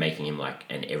job of making him like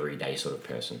an everyday sort of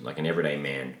person, like an everyday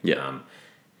man. Yeah.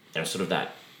 And sort of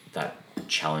that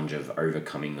challenge of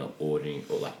overcoming the ordinary,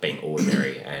 or like being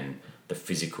ordinary, and the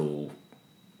physical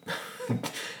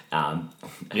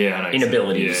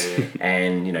inabilities, Yeah.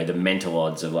 and the mental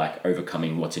odds of like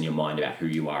overcoming what's in your mind about who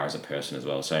you are as a person as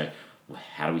well. So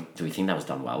how do we think that was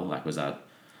done well? Like, was that?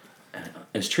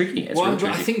 It's tricky. It's really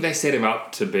tricky. I think they set him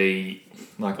up to be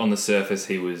like, on the surface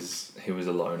he was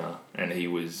a loner and he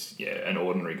was an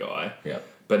ordinary guy. Yeah.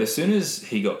 But as soon as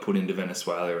he got put into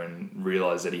Venezuela and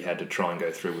realised that he had to try and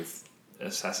go through with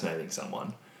assassinating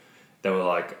someone, they were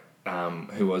like,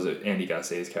 who was it? Andy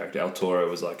Garcia's character, El Toro,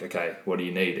 was like, okay, what do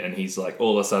you need? And he's like,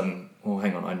 all of a sudden, oh,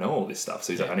 hang on, I know all this stuff.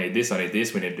 So he's like, I need this, we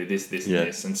need to do this, and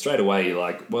this. And straight away you're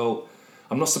like, well,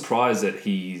 I'm not surprised that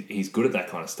he's good at that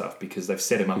kind of stuff, because they've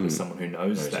set him up as someone who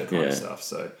knows that kind of stuff.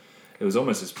 So it was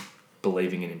almost just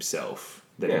believing in himself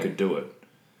that he could do it.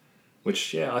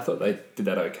 Which, I thought they did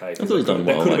that okay. I thought it was done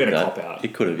well. That could have like been a that. cop-out.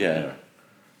 It could have, yeah.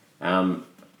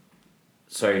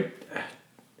 So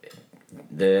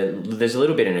there's a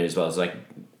little bit in it as well. It's like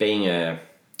being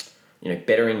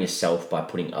bettering yourself by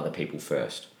putting other people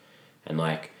first. And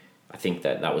like, I think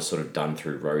that was sort of done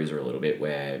through Rosa a little bit,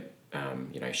 where,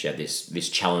 she had this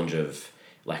challenge of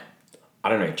like, I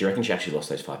don't know, do you reckon she actually lost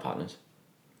those 5 partners?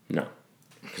 No.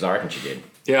 Because I reckon she did.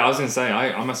 Yeah, I was going to say,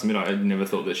 I must admit, I never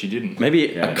thought that she didn't.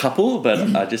 Maybe a couple,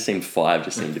 but I just seemed 5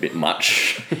 just seemed a bit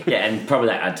much. Yeah, and probably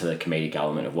that add to the comedic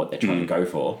element of what they're trying to go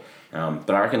for. But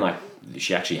I reckon like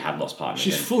she actually had lost partners.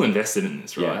 She's full invested in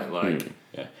this, right? Yeah.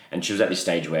 Yeah. And she was at this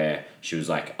stage where she was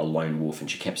like a lone wolf, and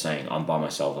she kept saying, I'm by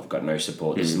myself, I've got no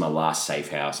support, this is my last safe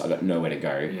house, I've got nowhere to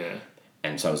go. Yeah.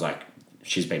 And so I was like,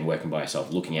 she's been working by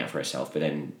herself, looking out for herself, but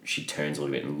then she turns a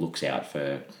little bit and looks out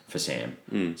for Sam.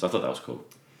 So I thought that was cool.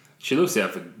 She looks out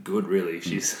for good, really.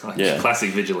 She's like classic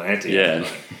vigilante. Yeah.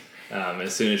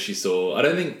 As soon as she saw...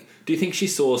 Do you think she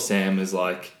saw Sam as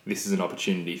like, this is an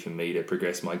opportunity for me to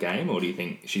progress my game? Or do you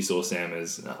think she saw Sam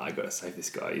as, I got to save this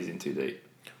guy, he's in too deep?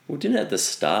 Well, didn't at the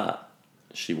start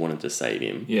she wanted to save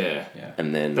him? Yeah.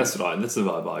 And then... That's the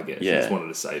vibe I get. She Yeah. just wanted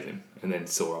to save him and then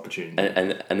saw opportunity.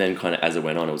 And then kind of as it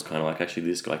went on, it was kind of like, actually,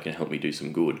 this guy can help me do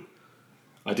some good.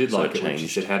 I did So like it it when she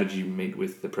changed. said, how did you meet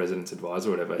with the president's advisor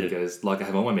or whatever? He goes, like, I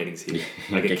have all my meetings here.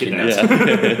 I Get get kidnapped.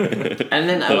 kidnapped. And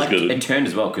then was good. it turned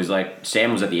as well, because like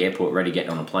Sam was at the airport ready to get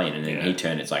on a plane, and then he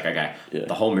turned. It's like, okay,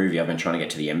 the whole movie I've been trying to get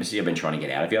to the embassy, I've been trying to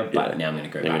get out of here, but now I'm going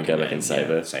to go back and save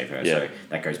her. Save her. Yeah. So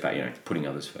that goes back, putting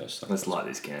others first. Let's light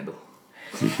this candle.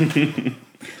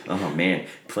 Oh man,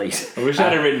 please. I wish I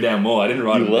had written down more. I didn't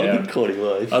write You them love down. the Cordy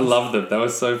life. I loved them. That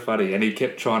was so funny. And he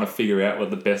kept trying to figure out what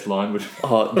the best line would be.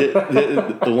 Oh,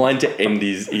 the line to end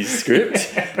his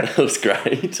script, that was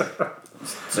great.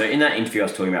 So in that interview I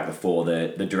was talking about before,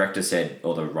 the director said,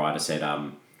 or the writer said, I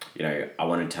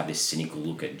wanted to have this cynical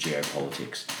look at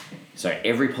geopolitics. So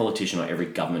every politician or every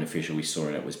government official we saw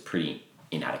in it was pretty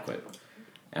inadequate.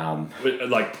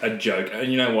 Like a joke. And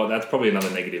you know what? That's probably another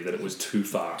negative, that it was too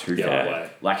far the other way.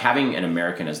 Like having an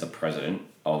American as the president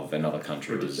of another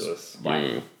country Ridiculous. was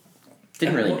like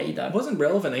didn't really need that. It wasn't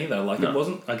relevant either. Like No. it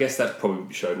wasn't. I guess that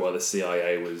probably showed why the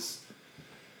CIA was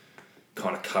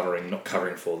kind of not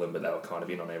covering for them, but they were kind of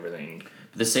in on everything.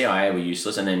 The CIA were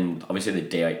useless, and then obviously the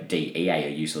DEA are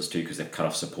useless too, because they've cut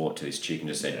off support to this chick and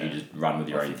just said, you just run with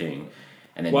your own thing.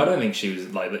 And then Well, I don't think she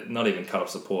was like not even cut off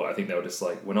support. I think they were just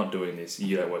like, we're not doing this.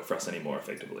 You don't work for us anymore,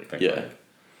 effectively. Yeah.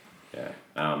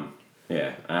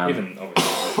 Even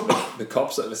obviously the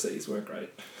cops overseas weren't great.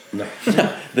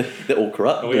 They're all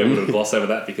corrupt. We able to gloss over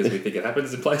that because we think it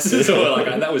happens in places. Or like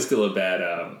that was still a bad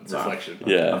reflection.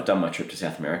 Yeah. I've done my trip to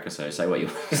South America, so say what you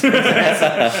want.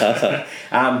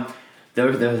 There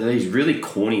were these really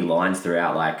corny lines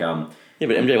throughout, like Yeah,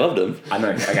 but MJ loved them. I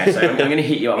know. Okay, so I'm going to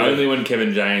hit you up. Only when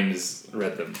Kevin James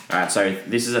read them. All right, so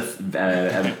this is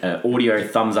a audio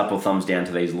thumbs up or thumbs down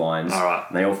to these lines. All right.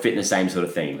 And they all fit in the same sort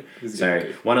of theme. This is So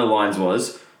good. one of the lines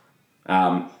was,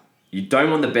 you don't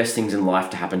want the best things in life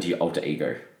to happen to your alter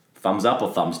ego. Thumbs up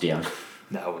or thumbs down?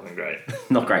 No, it wasn't great.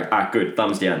 Not great. All right, good.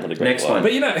 Thumbs down. Not a great Next line. one.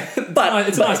 But you know,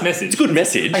 it's a nice message. It's a good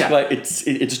message. Okay. Like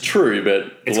it's true,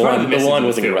 but It's the kind of line, the the message line of the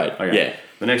wasn't film. great. Okay. Yeah.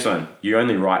 The next one. You're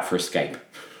only right for escape.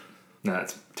 No,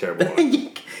 it's a terrible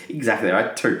line. Exactly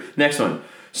right. 2. Next one.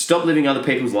 Stop living other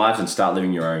people's lives and start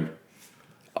living your own.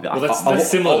 Well, that's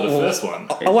similar to the first one.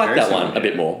 I like very that similar, one a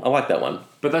bit more. I like that one.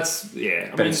 But that's,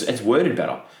 yeah. I But mean, it's worded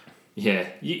better. Yeah,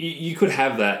 you could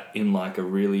have that in like a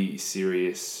really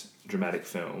serious dramatic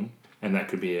film, and that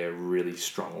could be a really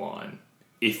strong line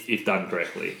if done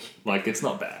correctly. Like, it's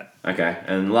not bad. Okay,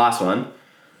 and last one.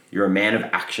 You're a man of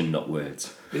action, not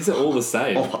words. These are all the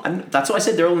same. Oh, that's why I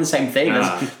said they're all in the same thing.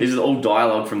 This is all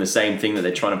dialogue from the same thing that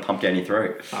they're trying to pump down your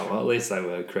throat. Oh, well, at least they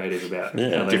were creative about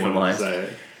how they different wanted to lines. say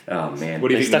it. Oh, man. What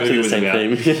do you think the movie was about?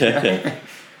 theme.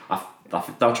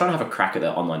 They were trying to have a crack at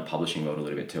the online publishing world a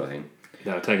little bit too, I think.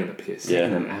 They were taking the piss.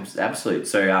 Yeah. Absolute.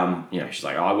 So, she's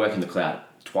like, I work in the cloud.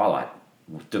 Twilight.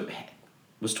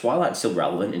 Was Twilight still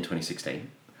relevant in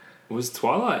 2016? Was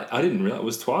Twilight? I didn't realize.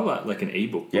 Was Twilight like an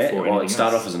ebook? Yeah, before well, it anything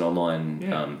started else? off as an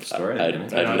online story. I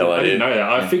didn't it? had no I idea. didn't know that.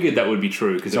 I figured that would be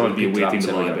true because it Someone would be a picked it weird up thing and to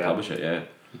said lie we're going to about. publish it,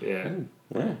 yeah.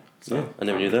 Yeah. Yeah, I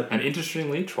never knew that. And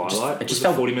interestingly, Twilight It just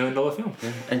was a felt- $40 million film.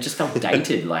 And it just felt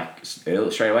dated, like, straight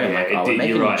away. I'm Yeah, like, it we're did,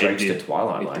 making you're right, it jokes to did.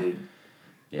 Twilight. It Like, did.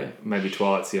 yeah. Maybe Is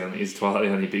Twilight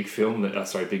the only big film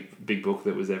that? Big book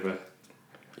that was ever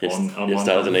Yes, on it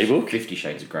started as an ebook. 50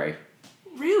 Shades of Grey.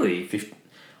 really?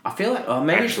 I feel like,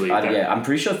 maybe, Actually, I'm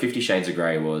pretty sure 50 Shades of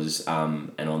Grey was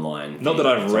an online. Not that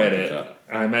I've Someone read picked it. up.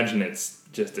 I imagine it's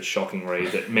just a shocking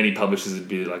read that many publishers would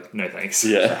be like, no thanks.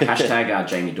 Yeah. Hashtag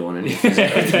Jamie Dornan. If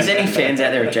there's any fans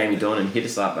out there of Jamie Dornan, hit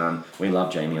us up. We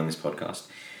love Jamie on this podcast.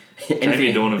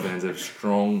 Jamie Dornan fans have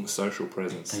strong social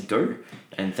presence. They do.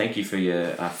 And thank you for your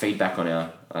feedback on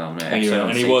our And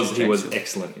episode. he on was Siege of Jacksonville.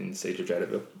 excellent in Siege of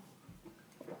Jacksonville.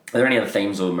 Are there any other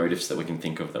themes or motives that we can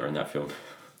think of that are in that film?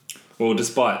 Well,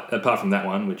 apart from that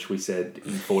one, which we said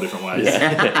in 4 different ways,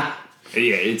 yeah,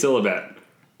 it's all about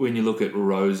when you look at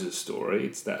Rose's story,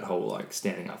 it's that whole like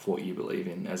standing up for what you believe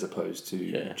in, as opposed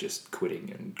to just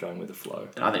quitting and going with the flow.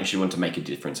 And I think she wanted to make a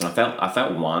difference, and I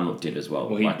felt Juan did as well.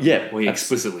 Well, he, Like- he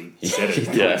explicitly said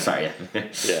it. Yeah. Sorry.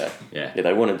 Yeah. Yeah.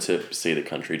 They wanted to see the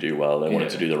country do well. They wanted Yeah.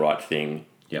 to do the right thing.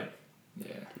 Yeah.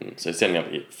 Yeah, So standing up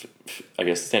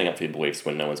for your beliefs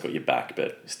when no one's got your back,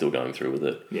 but still going through with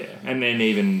it. yeah, and then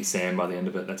even Sam by the end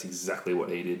of it, that's exactly what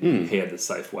he did. He had the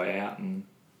safe way out and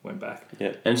went back. Yeah.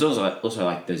 And it's also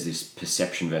like there's this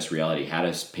perception versus reality. How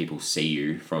does people see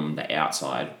you from the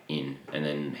outside in, and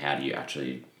then how do you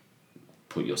actually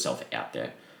put yourself out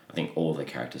there? I think all of the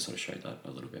characters sort of showed that a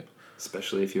little bit.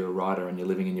 Especially if you're a writer and you're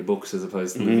living in your books as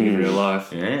opposed to living in real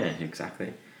life. Yeah,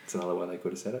 exactly. It's another way they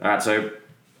could have said it. All right, so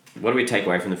what do we take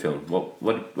away from the film?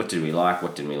 What did we like?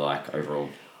 What didn't we like overall?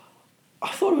 I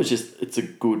thought it's a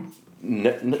good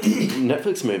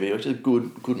Netflix movie, which is a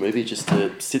good movie just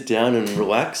to sit down and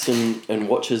relax and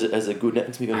watch as a good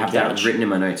Netflix movie on I the have that couch. written in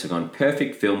my notes. I've gone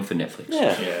perfect film for Netflix.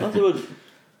 Yeah. Yeah. I thought it was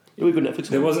a good Netflix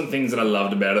There movie. wasn't things that I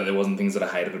loved about it. There wasn't things that I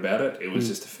hated about it. It was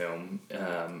just a film,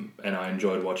 and I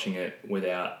enjoyed watching it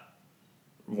without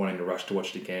wanting to rush to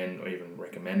watch it again or even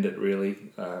recommend it. Really,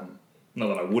 not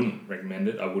that I wouldn't recommend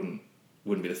it. I wouldn't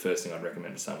be the first thing I'd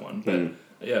recommend to someone.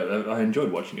 But yeah, I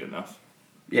enjoyed watching it enough.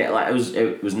 Yeah, like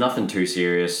it was nothing too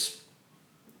serious.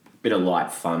 Bit of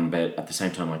light fun, but at the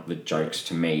same time, like the jokes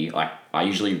to me, like I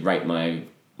usually rate my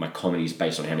comedies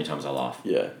based on how many times I laugh.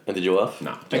 Yeah. And did you laugh?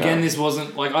 No. Again, this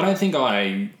wasn't like I don't think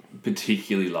I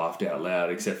particularly laughed out loud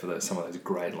except for some of those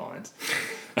great lines.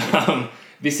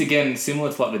 This again,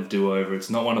 similar to like The Do-Over,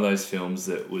 it's not one of those films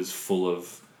that was full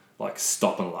of like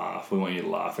stop and laugh. We want you to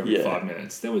laugh every 5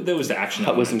 minutes. There was the action.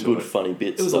 That was some element to good it. funny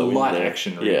bits. It was a though, in light there.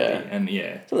 action, really, Yeah. and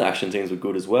yeah. Some of the action scenes were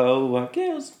good as well. Like,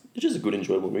 it's just a good,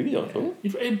 enjoyable movie, I thought.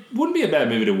 It wouldn't be a bad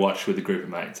movie to watch with a group of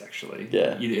mates, actually.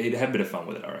 Yeah. You'd have a bit of fun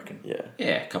with it, I reckon. Yeah.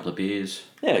 Yeah, a couple of beers.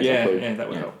 Yeah, exactly. Yeah, that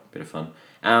would Yeah, help. bit of fun.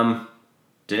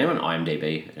 Did anyone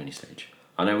IMDb at any stage?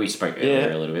 I know we spoke earlier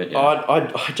a little bit. Yeah.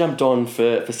 I jumped on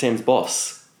for Sam's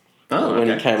boss. When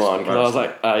he came on, because I was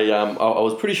like, I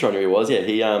was pretty sure I knew who he was. Yeah,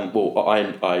 he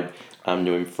I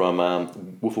knew him from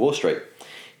Wolf of Wall Street.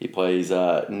 He plays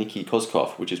Nicky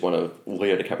Koskov, which is one of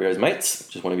Leo DiCaprio's mates,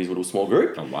 just one of his little small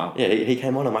group. Oh wow! Yeah, he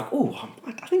came on. I'm like, oh,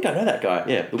 I think I know that guy.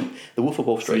 Yeah, the Wolf of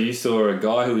Wall So Street. you saw a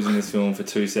guy who was in this film for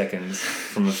 2 seconds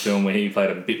from a film where he played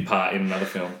a bit part in another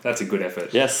film. That's a good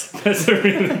effort. Yes, That's a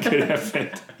really good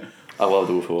effort. I love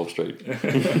the Wolf of Wall Street.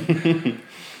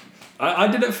 I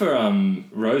did it for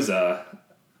Rosa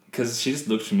because she just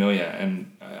looked familiar,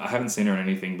 and I haven't seen her in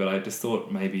anything, but I just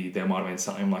thought maybe there might have been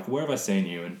something. I'm like, where have I seen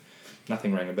you? And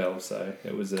nothing rang a bell, so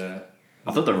it was a...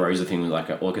 I thought the Rosa thing was like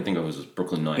all I could think of was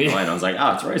Brooklyn Nine-Nine. I was like,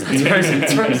 it's Rosa,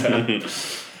 it's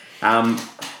Rosa.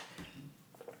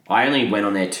 I only went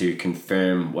on there to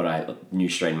confirm what I knew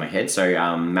straight in my head. So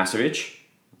Masovich,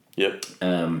 Yep.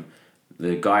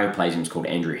 the guy who plays him is called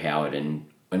Andrew Howard, and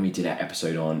when we did our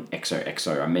episode on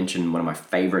XOXO, I mentioned one of my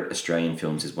favourite Australian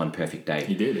films is One Perfect Day.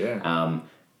 He did, yeah.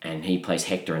 And he plays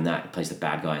Hector in that. He plays the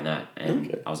bad guy in that.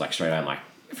 And I was like, straight away, I'm like,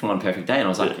 for One Perfect Day, and I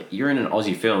was like, you're in an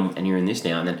Aussie film and you're in this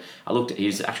now. And then I looked,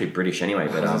 he's actually British anyway,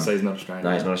 but I was going to say he's not Australian.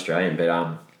 no, he's not Australian, but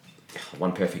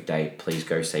One Perfect Day, please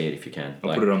go see it if you can.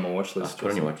 I'll put it on my watch list. Put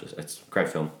it on your watch list. It's a great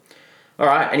film. All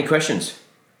right, any questions?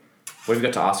 What have you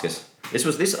got to ask us? This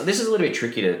is a little bit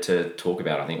tricky to talk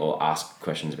about, I think, or ask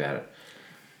questions about it.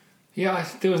 Yeah,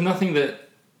 there was nothing that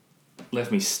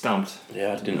left me stumped.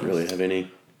 Yeah, I didn't really have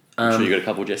any. I'm sure you got a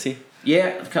couple, Jesse?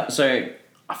 Yeah, so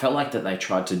I felt like that they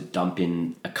tried to dump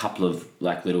in a couple of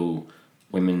like little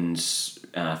women's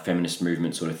feminist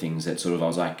movement sort of things that sort of, I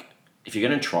was like, if you're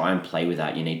going to try and play with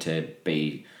that, you need to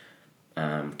be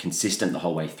consistent the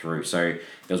whole way through. So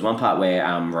there was one part where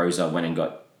Rosa went and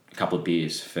got a couple of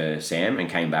beers for Sam and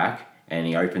came back, and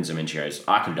he opens them and she goes,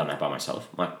 I could have done that by myself.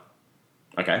 I'm like,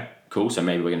 okay, cool. So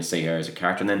maybe we're going to see her as a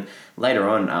character. And then later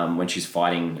on, when she's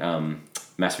fighting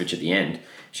Masvich at the end,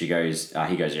 he goes,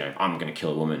 I'm going to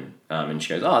kill a woman. And she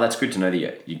goes, oh, that's good to know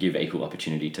that you give equal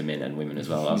opportunity to men and women as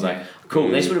well. I was like, cool.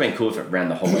 This would have been cool if it ran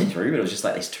the whole way through, but it was just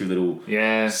like these two little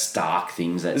stark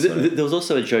things. That There was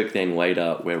also a joke then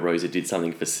later where Rosa did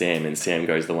something for Sam, and Sam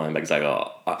goes the line back, he's like,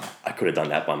 oh, I could have done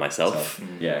that by myself.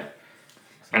 Yeah.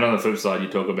 And on the flip side, you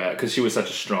talk about, because she was such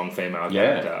a strong female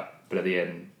character, but at the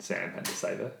end, Sam had to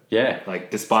save her. Yeah. Like,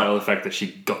 despite all the fact that she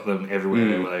got them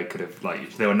everywhere where they could have,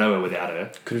 like, they were nowhere without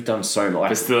her. Could have done so much.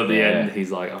 But still at the end,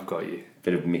 he's like, I've got you.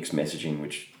 Bit of mixed messaging,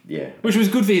 which was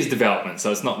good for his development.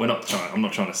 So it's not, I'm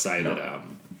not trying to say that,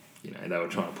 they were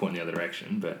trying to point in the other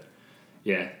direction, but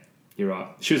yeah, you're right.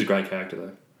 She was a great character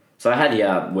though. So I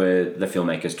had, were the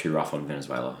filmmakers too rough on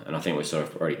Venezuela? And I think we sort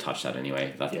of already touched that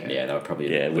anyway. They were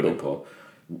probably a little poor.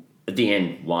 At the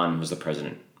end, Juan was the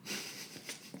president.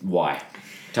 Why?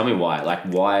 Tell me why. Like,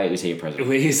 why is he a president?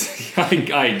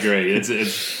 I agree. It's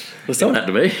Well, someone had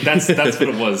to be. That's what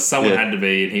it was. Someone had to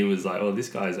be, and he was like, "Oh, this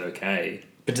guy's okay."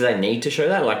 But do they need to show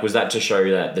that? Like, was that to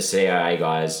show that the CIA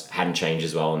guys hadn't changed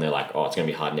as well, and they're like, "Oh, it's going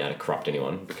to be hard now to corrupt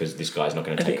anyone because this guy's not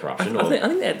going to take corruption." I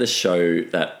think they had to show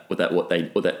that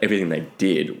everything they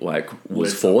did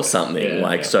was for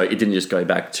something. So it didn't just go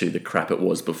back to the crap it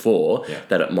was before. Yeah.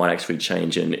 That it might actually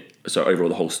change, and so overall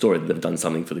the whole story that they've done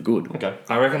something for the good. Okay.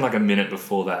 I reckon like a minute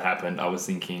before that happened, I was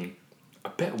thinking, I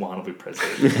bet Juan will be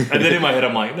president. And then in my head,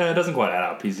 I'm like, no, it doesn't quite add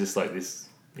up. He's just like this,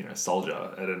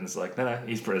 soldier. And then it's like, no,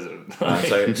 he's president.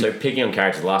 So picking on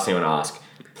characters, the last thing I want to ask,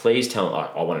 please tell.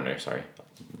 I want to know. Sorry,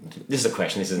 this is a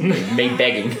question. This isn't me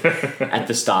begging. At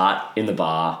the start in the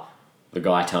bar, the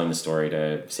guy telling the story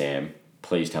to Sam.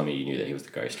 Please tell me you knew that he was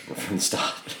the ghost from the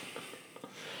start.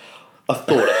 I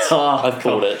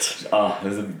thought it. Oh,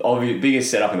 there's the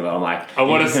biggest setup in the world. I'm like, I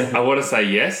want to say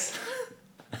yes.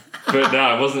 But no,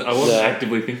 I wasn't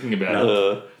actively thinking about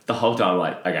it. The whole time,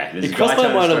 like, okay, It crossed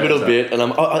my mind a little bit, and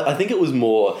I think it was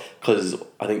more because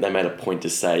I think they made a point to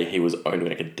say he was only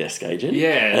like a desk agent. Yeah,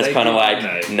 and it's kind of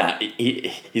like, no.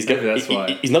 he's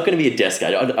not going to be a desk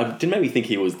agent. I didn't maybe think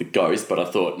he was the ghost, but I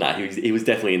thought, he was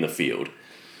definitely in the field.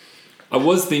 I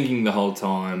was thinking the whole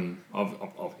time,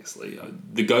 obviously,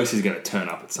 the ghost is going to turn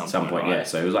up at some point, right? Yeah.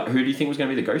 So it was like, who do you think was going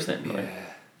to be the ghost then? Like,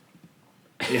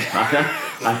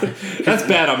 That's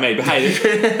bad on me, but hey,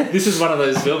 this is one of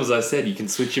those films I said you can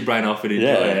switch your brain off and enjoy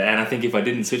it, and I think if I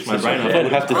didn't switch my brain off, I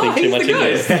don't have to think too much into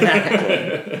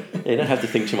it. You don't have to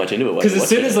think too much into it. Because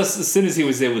as soon as he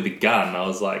was there with the gun, I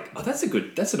was like, oh, that's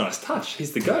a nice touch.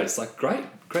 He's the ghost, like great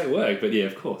work. But yeah,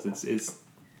 of course, it's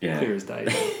clear as day.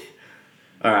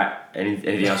 All right.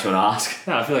 Anything else you want to ask?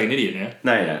 No, I feel like an idiot now.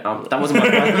 No, you don't. That wasn't my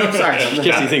point. I'm sorry.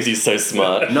 Jesse thinks he's so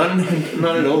smart. Not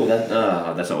at all.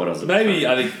 That's not what I was. Maybe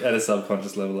I think at a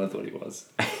subconscious level, I thought he was.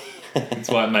 That's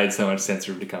why it made so much sense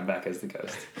for him to come back as the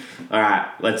ghost. All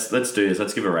right. Let's do this.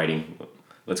 Let's give a rating.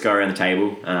 Let's go around the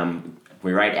table.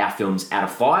 We rate our films out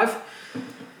of 5.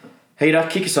 Heater,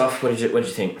 kick us off. What did you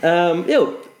think?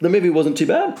 The movie wasn't too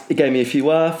bad. It gave me a few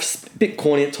laughs. A bit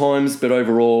corny at times, but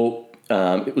overall.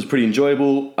 It was pretty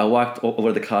enjoyable. I liked a lot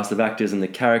of the cast of actors and the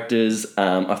characters.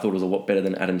 I thought it was a lot better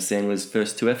than Adam Sandler's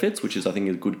first 2 efforts, which is, I think,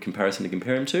 a good comparison to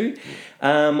compare him to.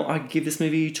 I'd give this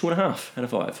movie 2.5 out of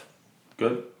 5.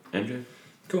 Good. Andrew?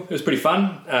 Cool. It was pretty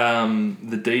fun.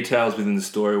 The details within the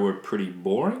story were pretty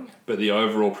boring, but the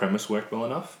overall premise worked well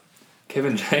enough.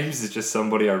 Kevin James is just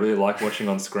somebody I really like watching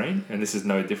on screen, and this is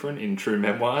no different in True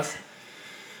Memoirs.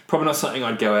 Probably not something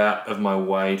I'd go out of my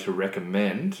way to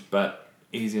recommend, but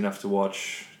easy enough to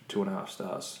watch. 2.5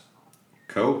 stars.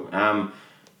 Cool. I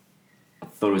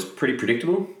thought it was pretty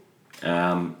predictable.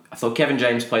 I thought Kevin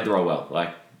James played the role well.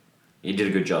 Like, he did a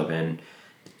good job and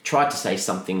tried to say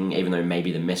something, even though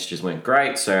maybe the messages weren't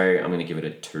great. So I'm going to give it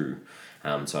a 2.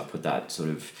 So I put that sort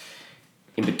of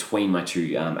in between my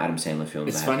two Adam Sandler films.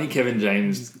 It's funny Kevin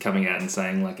James coming out and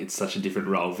saying like it's such a different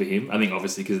role for him. I think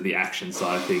obviously because of the action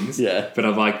side of things. Yeah. But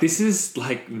I'm like, this is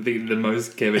like the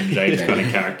most Kevin James kind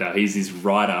of character. He's this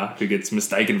writer who gets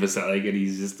mistaken for something and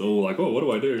he's just all like, oh, what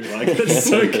do I do? Like, that's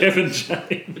so Kevin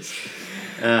James.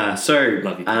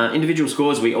 Individual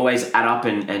scores, we always add up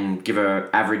and give an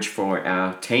average for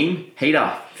our team.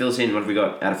 Heater, fill us in. What have we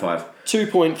got out of 5?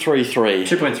 2.33.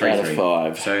 2.33 out of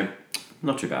 5. So,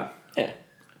 not too bad. Yeah.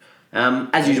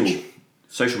 As usual,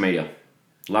 social media.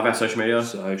 Love our social media.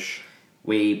 Soch.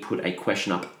 We put a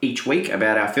question up each week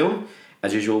about our film.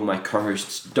 As usual, my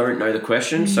co-hosts don't know the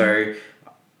question, so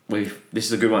this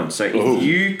is a good one. So, if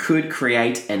you could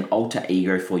create an alter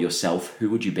ego for yourself,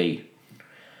 who would you be?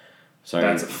 So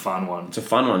that's a fun one. It's a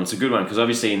fun one. It's a good one because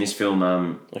obviously in this film,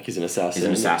 like he's an assassin. He's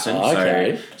an assassin. Oh,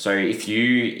 okay. So if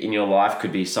you in your life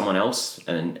could be someone else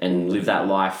and live that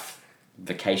life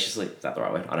vacaciously, is that the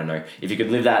right word? I don't know. If you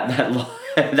could live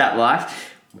that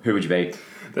life, who would you be?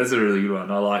 That's a really good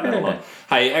one. I like that a lot.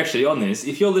 Hey, actually, on this,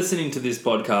 if you're listening to this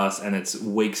podcast and it's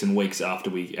weeks and weeks after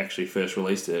we actually first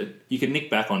released it, you can nick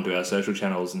back onto our social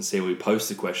channels and see where we post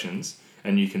the questions.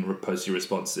 And you can post your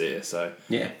response there. So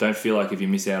don't feel like if you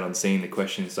miss out on seeing the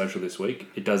question in social this week,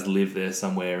 it does live there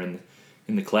somewhere in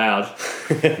the cloud.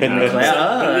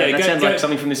 That sounds like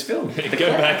something from this film.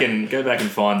 Go back and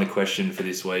find the question for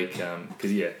this week.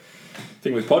 Because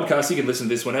thing with podcasts, you can listen to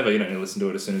this whenever. You don't need to listen to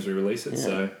it as soon as we release it. Yeah.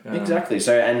 So exactly.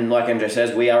 So and like MJ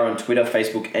says, we are on Twitter,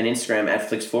 Facebook, and Instagram at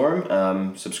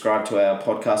FlixForum. Subscribe to our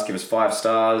podcast. Give us 5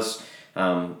 stars.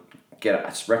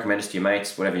 Recommend us to your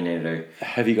mates, whatever you need to do.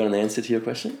 Have you got an answer to your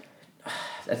question?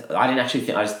 I didn't actually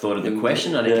think. I just thought of the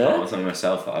question. I didn't come up with something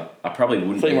myself. I probably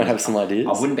wouldn't. I thought you might have some ideas.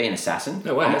 I wouldn't be an assassin.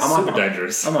 No way. That's super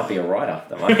dangerous. I might be a writer.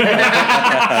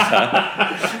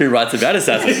 Who writes about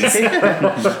assassins?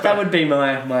 That would be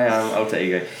my alter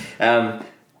ego.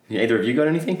 Either of you got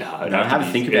anything? No, have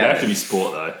a think about it. It'd have to be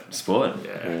sport though. Sport.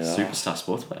 Yeah. Superstar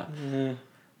sports player. Yeah.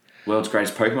 World's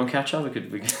greatest Pokemon catcher. We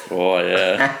could. Oh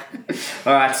yeah.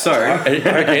 All right. So I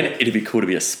reckon it'd be cool to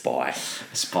be a spy.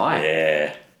 A spy.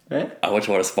 Yeah. I watch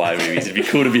a lot of spy movies. It'd be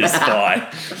cool to be a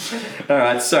spy. All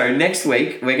right. So next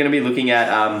week we're going to be looking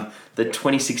at the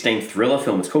 2016 thriller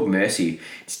film. It's called Mercy.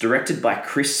 It's directed by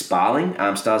Chris Sparling.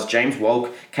 Stars James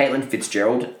Wolk, Caitlin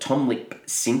Fitzgerald, Tom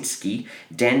Lipsinski,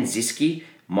 Dan Ziski,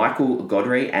 Michael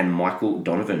Godry, and Michael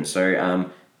Donovan. So.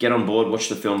 Get on board, watch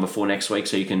the film before next week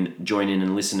so you can join in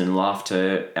and listen and laugh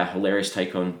to our hilarious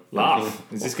take on... Laugh?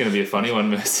 Is this going to be a funny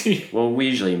one, Mercy? Well, we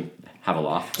usually have a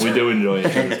laugh. We do enjoy each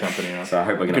other's company. So I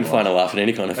hope we're going to find a laugh at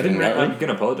any kind of film. I'm going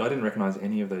to apologise. I didn't recognise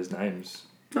any of those names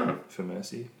for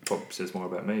Mercy. Probably says more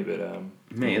about me, but...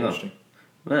 me either.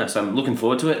 Yeah, so I'm looking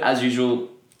forward to it. As usual,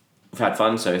 we've had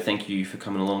fun, so thank you for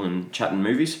coming along and chatting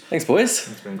movies. Thanks, boys.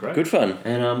 It's been great. Good fun.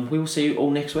 And we will see you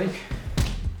all next week.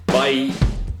 Bye.